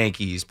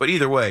 Yankees. But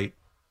either way,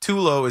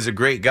 Tulo is a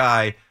great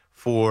guy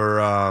for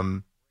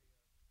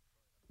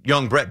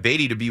young Brett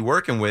Beatty to be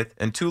working with.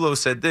 And Tulo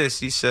said this.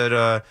 He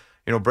said,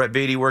 Brett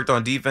Beatty worked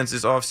on defense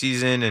this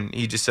offseason, and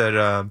he just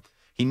said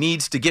he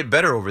needs to get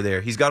better over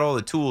there. He's got all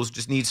the tools,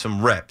 just needs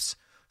some reps.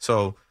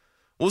 So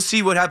we'll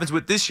see what happens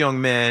with this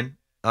young man.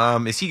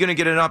 Is he going to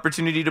get an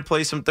opportunity to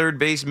play some third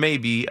base?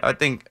 Maybe. I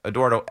think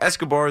Eduardo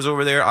Escobar is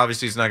over there.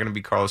 Obviously, it's not going to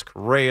be Carlos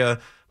Correa.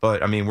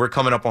 But, we're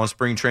coming up on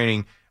spring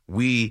training.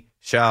 We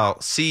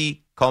shall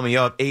see. Call me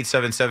up,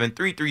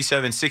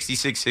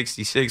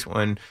 877-337-6666.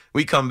 When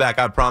we come back,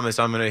 I promise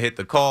I'm going to hit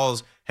the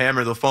calls,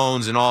 hammer the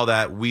phones, and all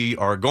that. We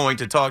are going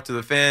to talk to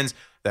the fans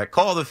that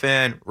call the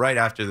fan right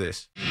after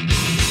this.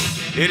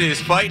 It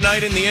is fight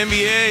night in the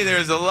NBA.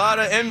 There's a lot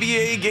of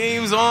NBA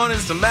games on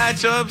and some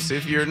matchups.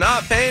 If you're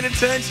not paying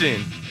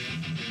attention,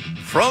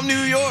 from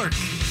New York,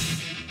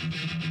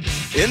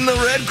 in the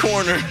red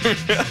corner,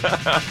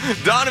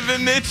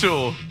 Donovan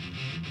Mitchell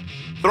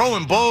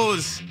throwing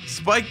bows,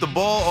 spiked the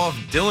ball off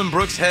Dylan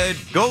Brooks' head.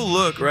 Go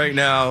look right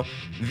now.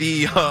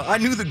 I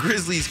knew the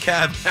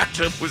Grizzlies-Cavs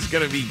matchup was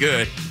going to be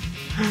good.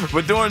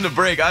 But during the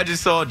break, I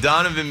just saw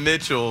Donovan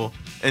Mitchell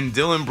and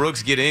Dylan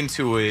Brooks get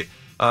into it.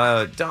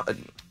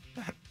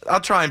 I'll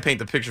try and paint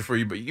the picture for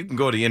you, but you can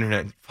go to the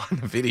internet and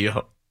find the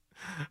video.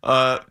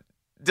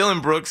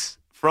 Dylan Brooks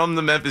from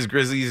the Memphis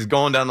Grizzlies is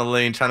going down the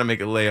lane trying to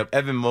make a layup.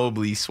 Evan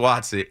Mobley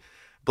swats it,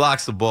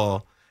 blocks the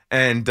ball,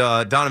 and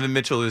Donovan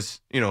Mitchell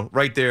is,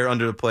 right there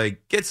under the play,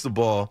 gets the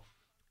ball,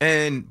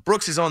 and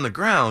Brooks is on the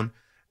ground.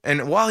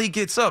 And while he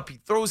gets up, he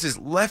throws his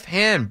left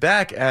hand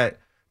back at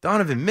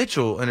Donovan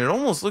Mitchell, and it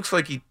almost looks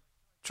like he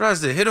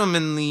tries to hit him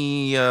in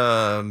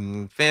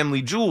the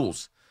family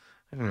jewels.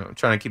 I'm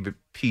trying to keep it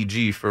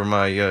PG for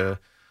my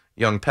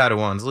young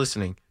Padawans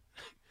listening.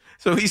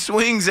 So he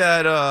swings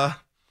at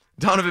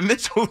Donovan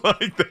Mitchell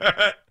like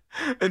that,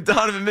 and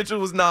Donovan Mitchell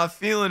was not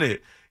feeling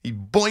it. He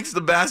boinks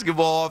the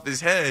basketball off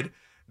his head.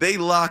 They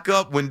lock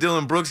up when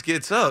Dylan Brooks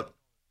gets up.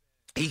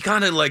 He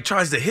kind of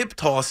tries to hip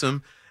toss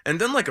him, and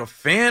then a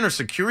fan or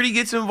security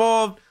gets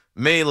involved.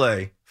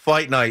 Melee,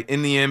 fight night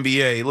in the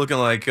NBA, looking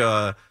like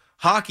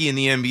hockey in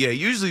the NBA.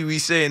 Usually we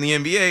say in the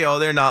NBA, oh,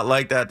 they're not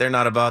like that. They're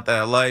not about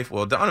that life.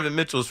 Well, Donovan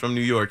Mitchell's from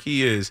New York.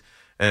 He is.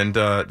 And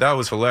that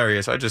was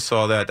hilarious. I just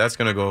saw that. That's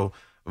going to go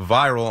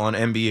viral on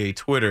NBA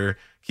Twitter.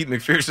 Keith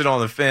McPherson on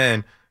the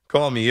Fan.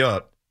 Call me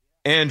up.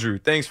 Andrew,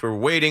 thanks for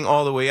waiting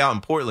all the way out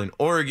in Portland,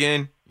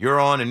 Oregon. You're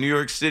on in New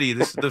York City.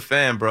 This is the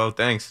Fan, bro.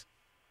 Thanks.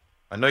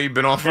 I know you've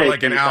been on for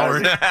like an hour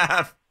and a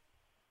half.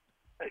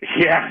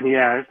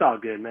 Yeah, it's all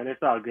good, man.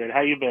 It's all good.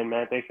 How you been,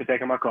 man? Thanks for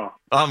taking my call.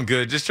 I'm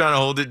good. Just trying to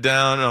hold it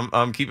down.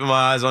 I'm keeping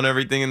my eyes on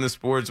everything in the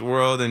sports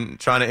world and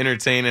trying to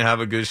entertain and have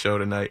a good show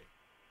tonight.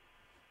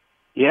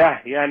 Yeah,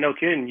 no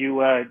kidding.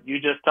 You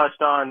just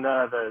touched on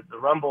the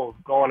rumble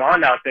going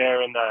on out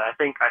there, and I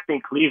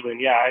think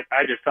Cleveland. Yeah,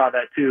 I just saw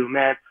that too,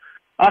 man.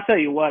 I'll tell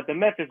you what, the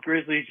Memphis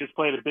Grizzlies just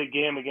played a big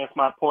game against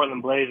my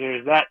Portland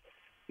Blazers. That,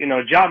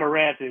 Ja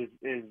Morant is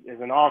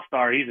an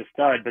all-star. He's a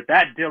stud, but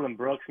that Dylan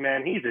Brooks,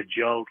 man, he's a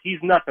joke. He's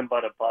nothing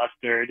but a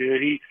buster,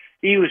 dude.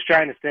 He was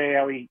trying to say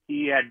how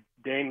he had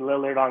Dame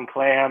Lillard on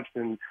clamps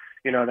and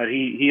that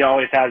he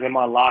always has him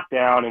on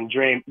lockdown, and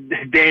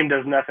Dame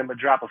does nothing but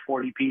drop a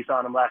 40-piece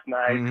on him last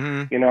night.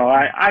 Mm-hmm.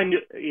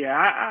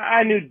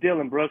 I knew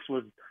Dylan Brooks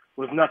was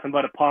nothing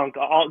but a punk,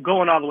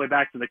 going all the way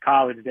back to the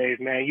college days,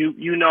 man.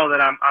 You know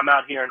that I'm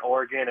out here in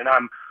Oregon, and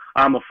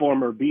I'm a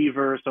former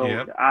Beaver, so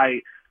yep.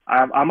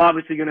 I'm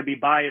obviously going to be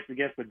biased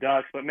against the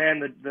Ducks, but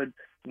man,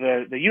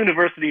 the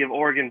University of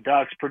Oregon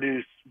Ducks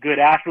produce good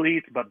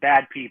athletes but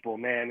bad people,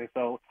 man, and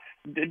so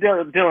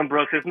Dylan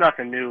Brooks is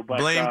nothing new. But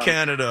blame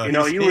Canada.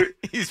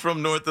 He's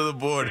from north of the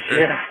border.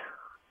 Yeah.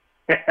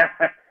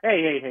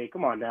 Hey,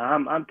 come on now.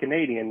 I'm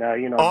Canadian. I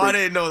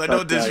didn't know that.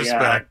 No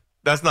disrespect.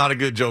 That's not a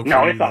good joke.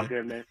 No, it's all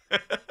good, man.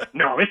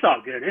 No, it's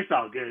all good. It's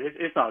all good.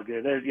 It's all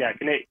good.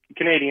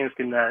 Canadians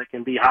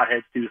can be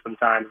hotheads too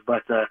sometimes,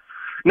 but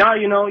no,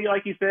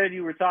 like you said,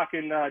 you were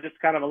talking just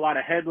kind of a lot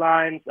of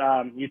headlines.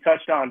 You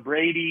touched on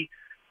Brady.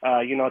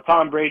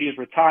 Tom Brady is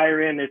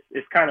retiring.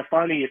 It's kind of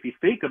funny if you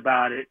think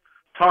about it.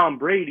 Tom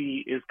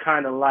Brady is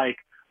kind of like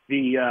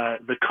the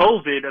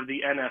COVID of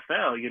the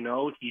NFL.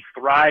 He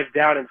thrived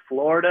down in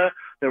Florida.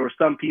 There were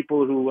some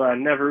people who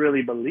never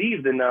really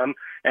believed in him,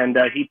 and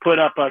he put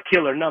up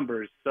killer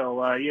numbers.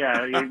 So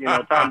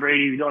Tom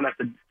Brady, you don't have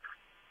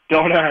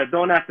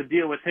to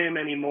deal with him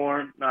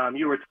anymore.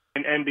 You were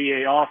talking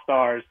NBA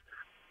All-Stars.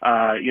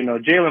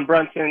 Jalen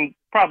Brunson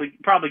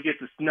probably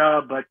gets a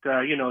snub, but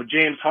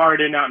James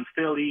Harden out in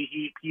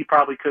Philly, he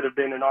probably could have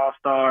been an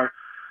All-Star.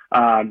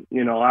 I'm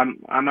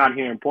out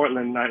here in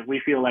Portland.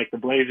 We feel like the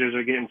Blazers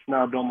are getting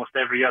snubbed almost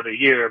every other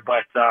year.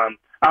 But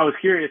I was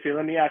curious here.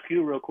 Let me ask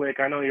you real quick.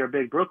 I know you're a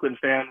big Brooklyn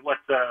fan. What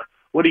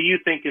are you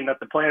thinking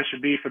that the plan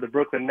should be for the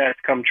Brooklyn Nets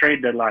come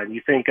trade deadline?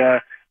 You think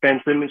Ben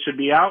Simmons should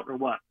be out or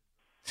what?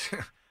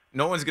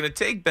 No one's going to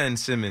take Ben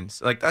Simmons.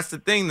 Like, that's the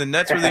thing. The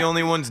Nets were the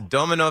only ones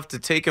dumb enough to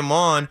take him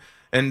on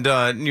and,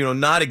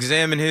 not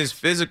examine his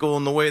physical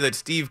in the way that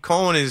Steve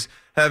Cohen is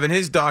having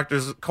his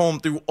doctors comb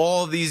through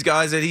all these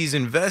guys that he's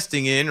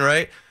investing in,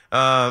 right?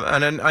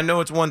 And I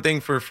know it's one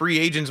thing for free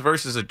agents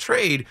versus a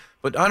trade,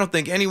 but I don't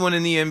think anyone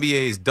in the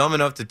NBA is dumb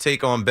enough to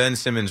take on Ben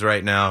Simmons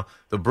right now.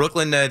 The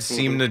Brooklyn Nets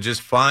seem to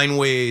just find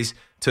ways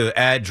to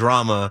add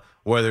drama,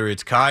 whether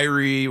it's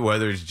Kyrie,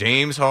 whether it's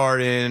James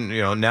Harden,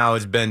 now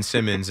it's Ben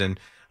Simmons. And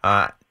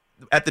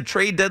at the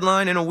trade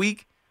deadline in a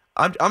week,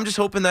 I'm just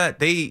hoping that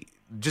they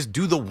just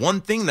do the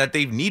one thing that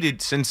they've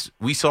needed since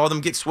we saw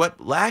them get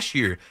swept last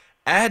year.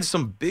 Add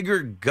some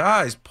bigger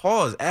guys,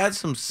 pause. Add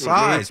some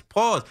size,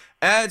 pause.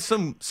 Add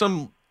some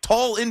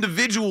tall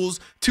individuals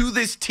to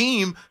this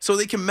team so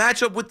they can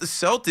match up with the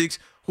Celtics,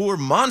 who are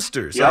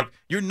monsters. Yep. Like,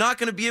 you're not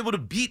going to be able to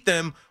beat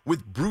them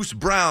with Bruce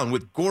Brown,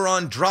 with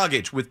Goran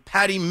Dragic, with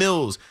Patty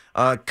Mills.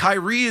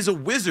 Kyrie is a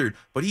wizard,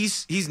 but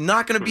he's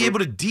not going to be able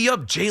to D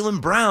up Jaylen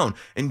Brown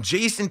and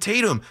Jason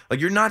Tatum. Like,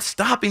 you're not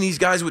stopping these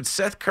guys with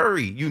Seth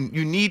Curry. You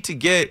need to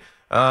get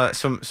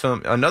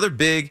another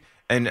big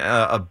and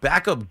a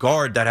backup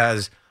guard that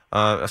has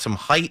some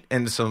height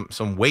and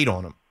some weight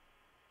on him.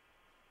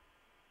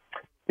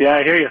 Yeah,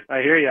 I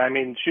hear you. I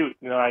mean, shoot,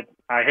 I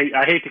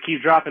hate to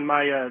keep dropping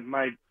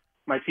my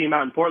team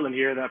out in Portland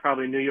here that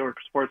probably New York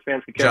sports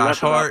fans could care less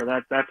about.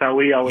 But that's how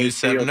we always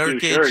feel too.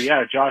 Sure,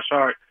 yeah, Josh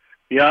Hart.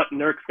 Yep,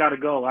 Nurk's got to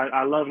go.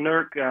 I love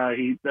Nurk.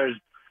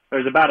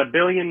 There's about 1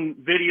 billion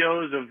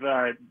videos of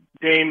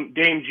Dame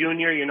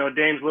Jr.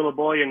 Dame's little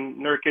boy and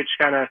Nurkic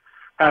kind of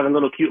having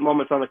little cute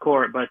moments on the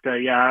court. But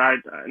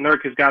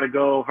Nurk has got to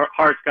go.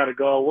 Hart's got to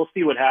go. We'll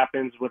see what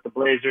happens with the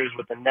Blazers,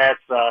 with the Nets.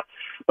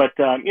 But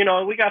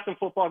we got some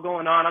football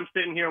going on. I'm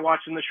sitting here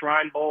watching the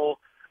Shrine Bowl.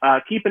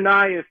 Keep an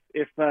eye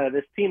if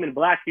this team in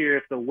black here,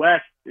 if the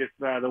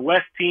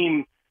West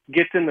team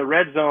gets in the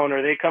red zone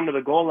or they come to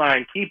the goal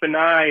line, keep an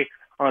eye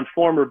on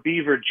former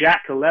Beaver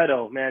Jack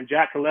Coletto. Man,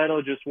 Jack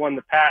Coletto just won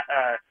the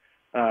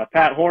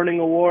Pat Horning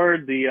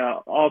Award, the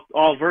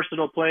all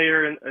versatile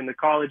player in the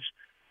college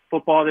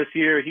football this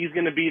year. He's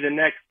going to be the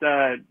next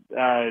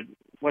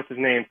what's his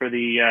name for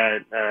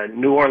the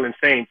New Orleans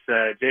Saints?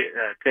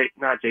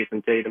 Not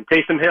Jason Tatum,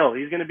 Taysom Hill.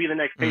 He's going to be the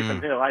next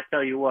Taysom Hill. I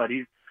tell you what,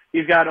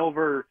 he's got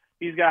over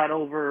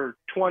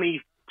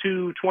 20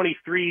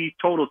 23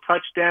 total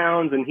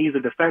touchdowns, and he's a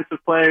defensive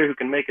player who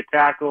can make a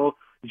tackle.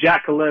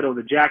 Jack Coletto,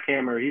 the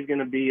jackhammer, he's going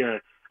to be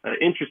an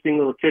interesting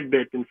little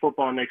tidbit in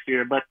football next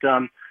year. But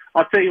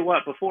I'll tell you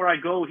what, before I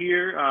go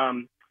here,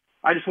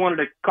 I just wanted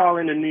to call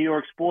into New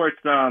York sports.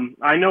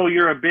 I know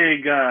you're a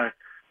big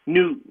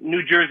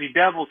New Jersey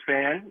Devils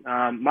fan.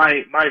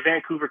 My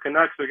Vancouver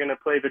Canucks are going to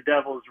play the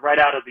Devils right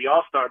out of the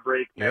All-Star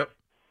break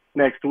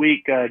next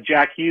week.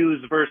 Jack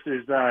Hughes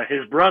versus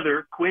his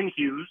brother, Quinn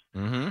Hughes.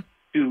 Mm-hmm.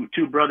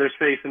 Two brothers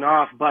facing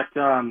off. But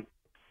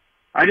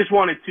I just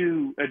wanted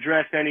to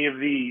address any of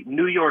the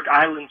New York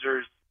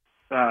Islanders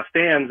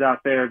fans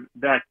out there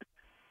that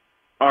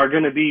are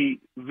going to be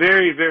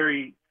very,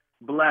 very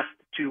blessed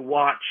to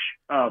watch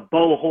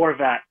Bo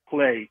Horvat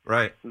play.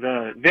 Right.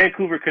 The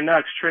Vancouver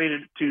Canucks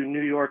traded to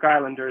New York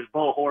Islanders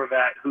Bo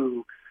Horvat,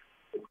 who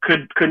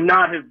could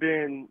not have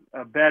been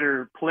a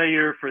better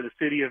player for the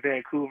city of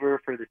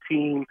Vancouver, for the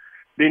team.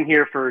 Been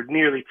here for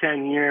nearly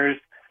 10 years.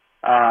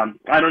 I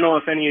don't know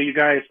if any of you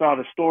guys saw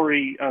the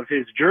story of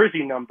his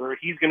jersey number.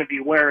 He's going to be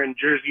wearing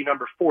jersey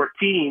number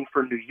 14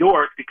 for New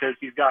York because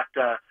he's got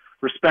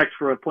respect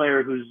for a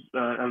player who's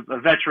a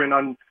veteran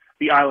on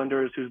the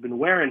Islanders who's been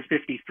wearing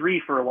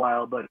 53 for a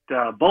while. But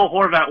Bo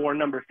Horvat wore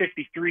number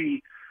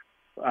 53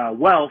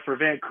 well for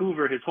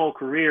Vancouver his whole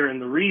career,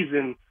 and the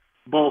reason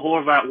Bo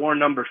Horvat wore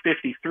number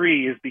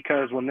 53 is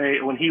because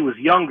when he was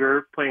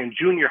younger, playing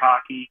junior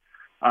hockey,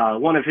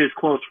 one of his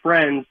close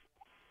friends,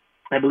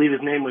 I believe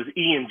his name was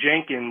Ian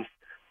Jenkins,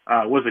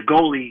 was a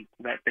goalie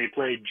that they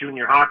played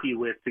junior hockey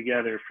with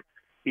together.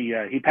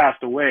 He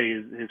passed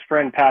away. His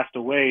friend passed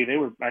away.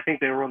 I think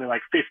they were only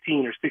like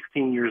 15 or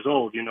 16 years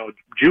old,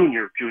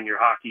 junior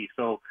hockey.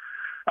 So,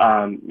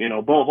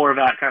 Bo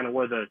Horvat kind of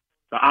was the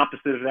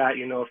opposite of that,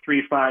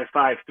 3'5",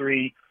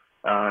 5'3".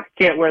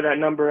 Can't wear that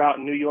number out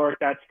in New York.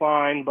 That's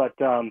fine. But,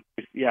 Bo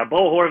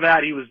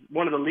Horvat, he was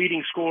one of the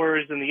leading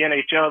scorers in the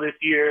NHL this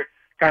year,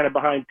 kind of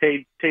behind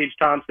Tage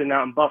Thompson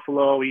out in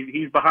Buffalo.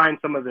 He's behind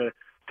some of the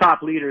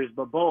top leaders.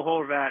 But Bo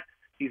Horvat,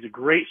 he's a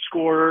great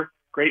scorer,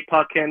 great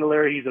puck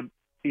handler. He's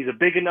a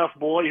big enough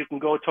boy who can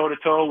go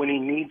toe-to-toe when he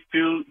needs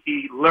to.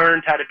 He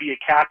learned how to be a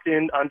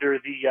captain under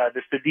the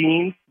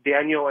Sedins,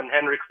 Daniel and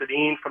Henrik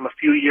Sedin, from a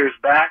few years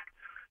back,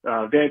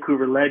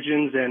 Vancouver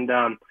legends. And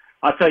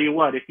I'll tell you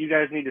what, if you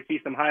guys need to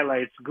see some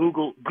highlights,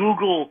 Google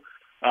Bubble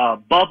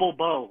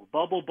Bo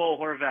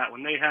Horvat.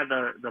 When they had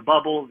the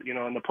bubble,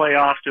 in the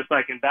playoffs, just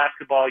like in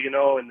basketball, in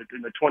the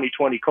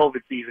 2020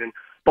 COVID season,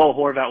 Bo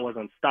Horvat was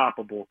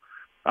unstoppable.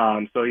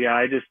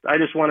 I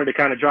just wanted to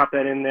kind of drop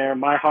that in there.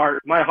 My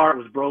heart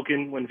was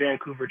broken when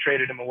Vancouver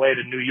traded him away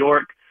to New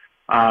York.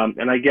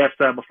 And I guess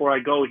before I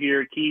go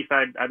here, Keith,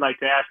 I'd like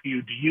to ask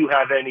you, do you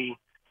have any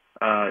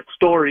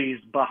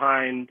stories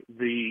behind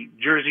the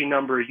jersey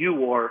number you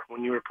wore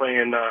when you were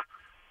playing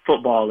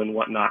football and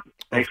whatnot?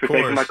 Thanks for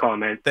taking my call,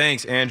 man.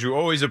 Thanks, Andrew.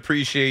 Always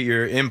appreciate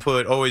your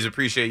input. Always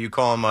appreciate you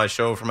calling my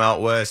show from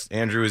out west.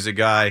 Andrew is a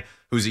guy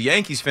who's a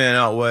Yankees fan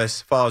out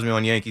west, follows me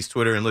on Yankees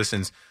Twitter and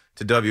listens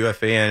to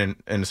WFAN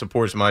and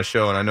supports my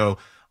show. And I know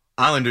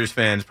Islanders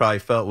fans probably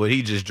felt what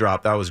he just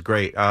dropped. That was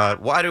great.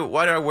 Why do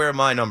I wear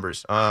my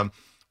numbers? I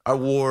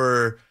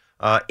wore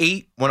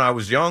 8 when I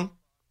was young.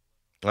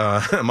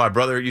 My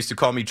brother used to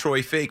call me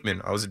Troy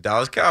Fakeman. I was a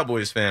Dallas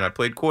Cowboys fan. I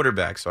played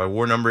quarterback, so I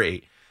wore number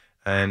 8.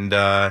 And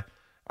I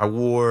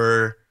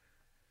wore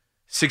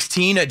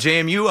 16 at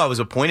JMU. I was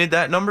appointed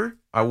that number.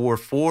 I wore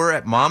 4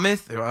 at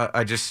Monmouth.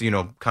 I just,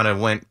 kind of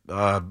went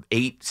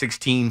 8,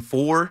 16,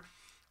 4.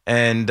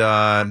 And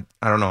I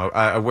don't know.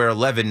 I wear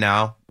 11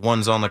 now.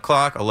 1's on the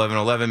clock.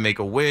 11, make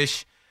a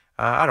wish.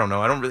 I don't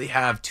know. I don't really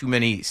have too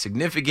many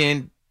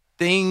significant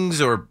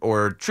things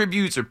or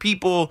tributes or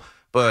people.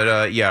 But,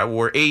 I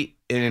wore 8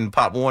 in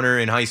Pop Warner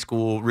in high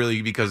school,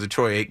 really because of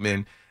Troy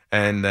Aikman.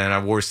 And then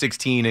I wore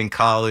 16 in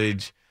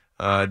college.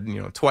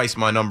 Twice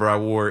my number I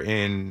wore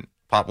in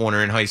Pop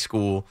Warner in high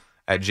school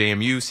at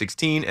JMU,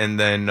 16. And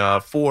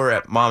then 4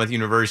 at Monmouth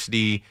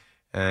University.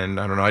 And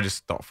I don't know. I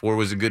just thought 4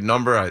 was a good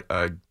number.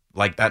 I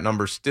like that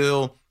number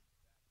still.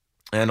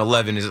 And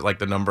 11 is like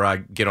the number I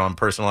get on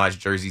personalized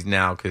jerseys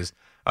now because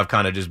I've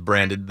kind of just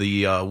branded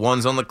the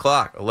 1's on the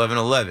clock,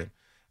 11.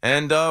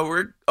 And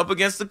we're up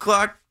against the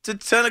clock to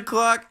 10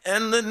 o'clock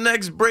and the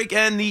next break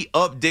and the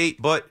update.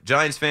 But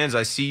Giants fans,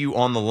 I see you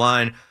on the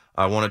line.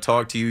 I want to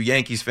talk to you.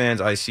 Yankees fans,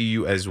 I see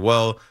you as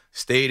well.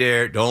 Stay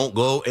there. Don't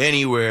go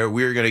anywhere.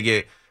 We're going to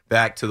get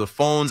back to the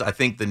phones. I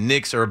think the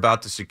Knicks are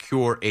about to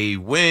secure a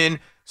win.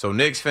 So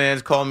Knicks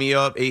fans, call me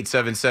up,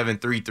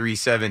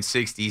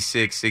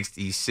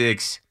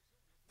 877-337-6666.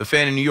 The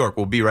Fan in New York.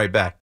 We'll be right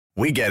back.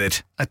 We get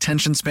it.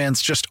 Attention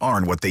spans just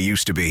aren't what they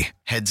used to be.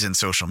 Heads in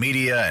social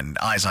media and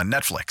eyes on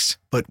Netflix.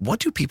 But what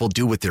do people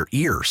do with their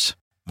ears?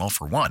 Well,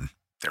 for one,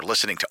 they're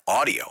listening to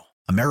audio.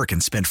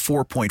 Americans spend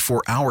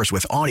 4.4 hours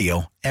with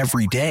audio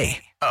every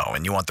day. Oh,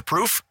 and you want the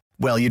proof?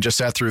 Well, you just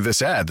sat through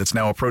this ad that's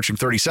now approaching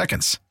 30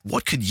 seconds.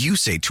 What could you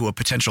say to a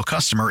potential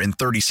customer in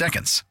 30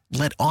 seconds?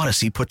 Let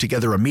Odyssey put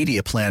together a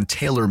media plan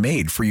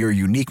tailor-made for your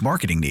unique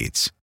marketing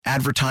needs.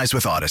 Advertise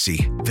with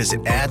Odyssey.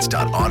 Visit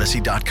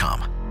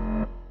ads.odyssey.com.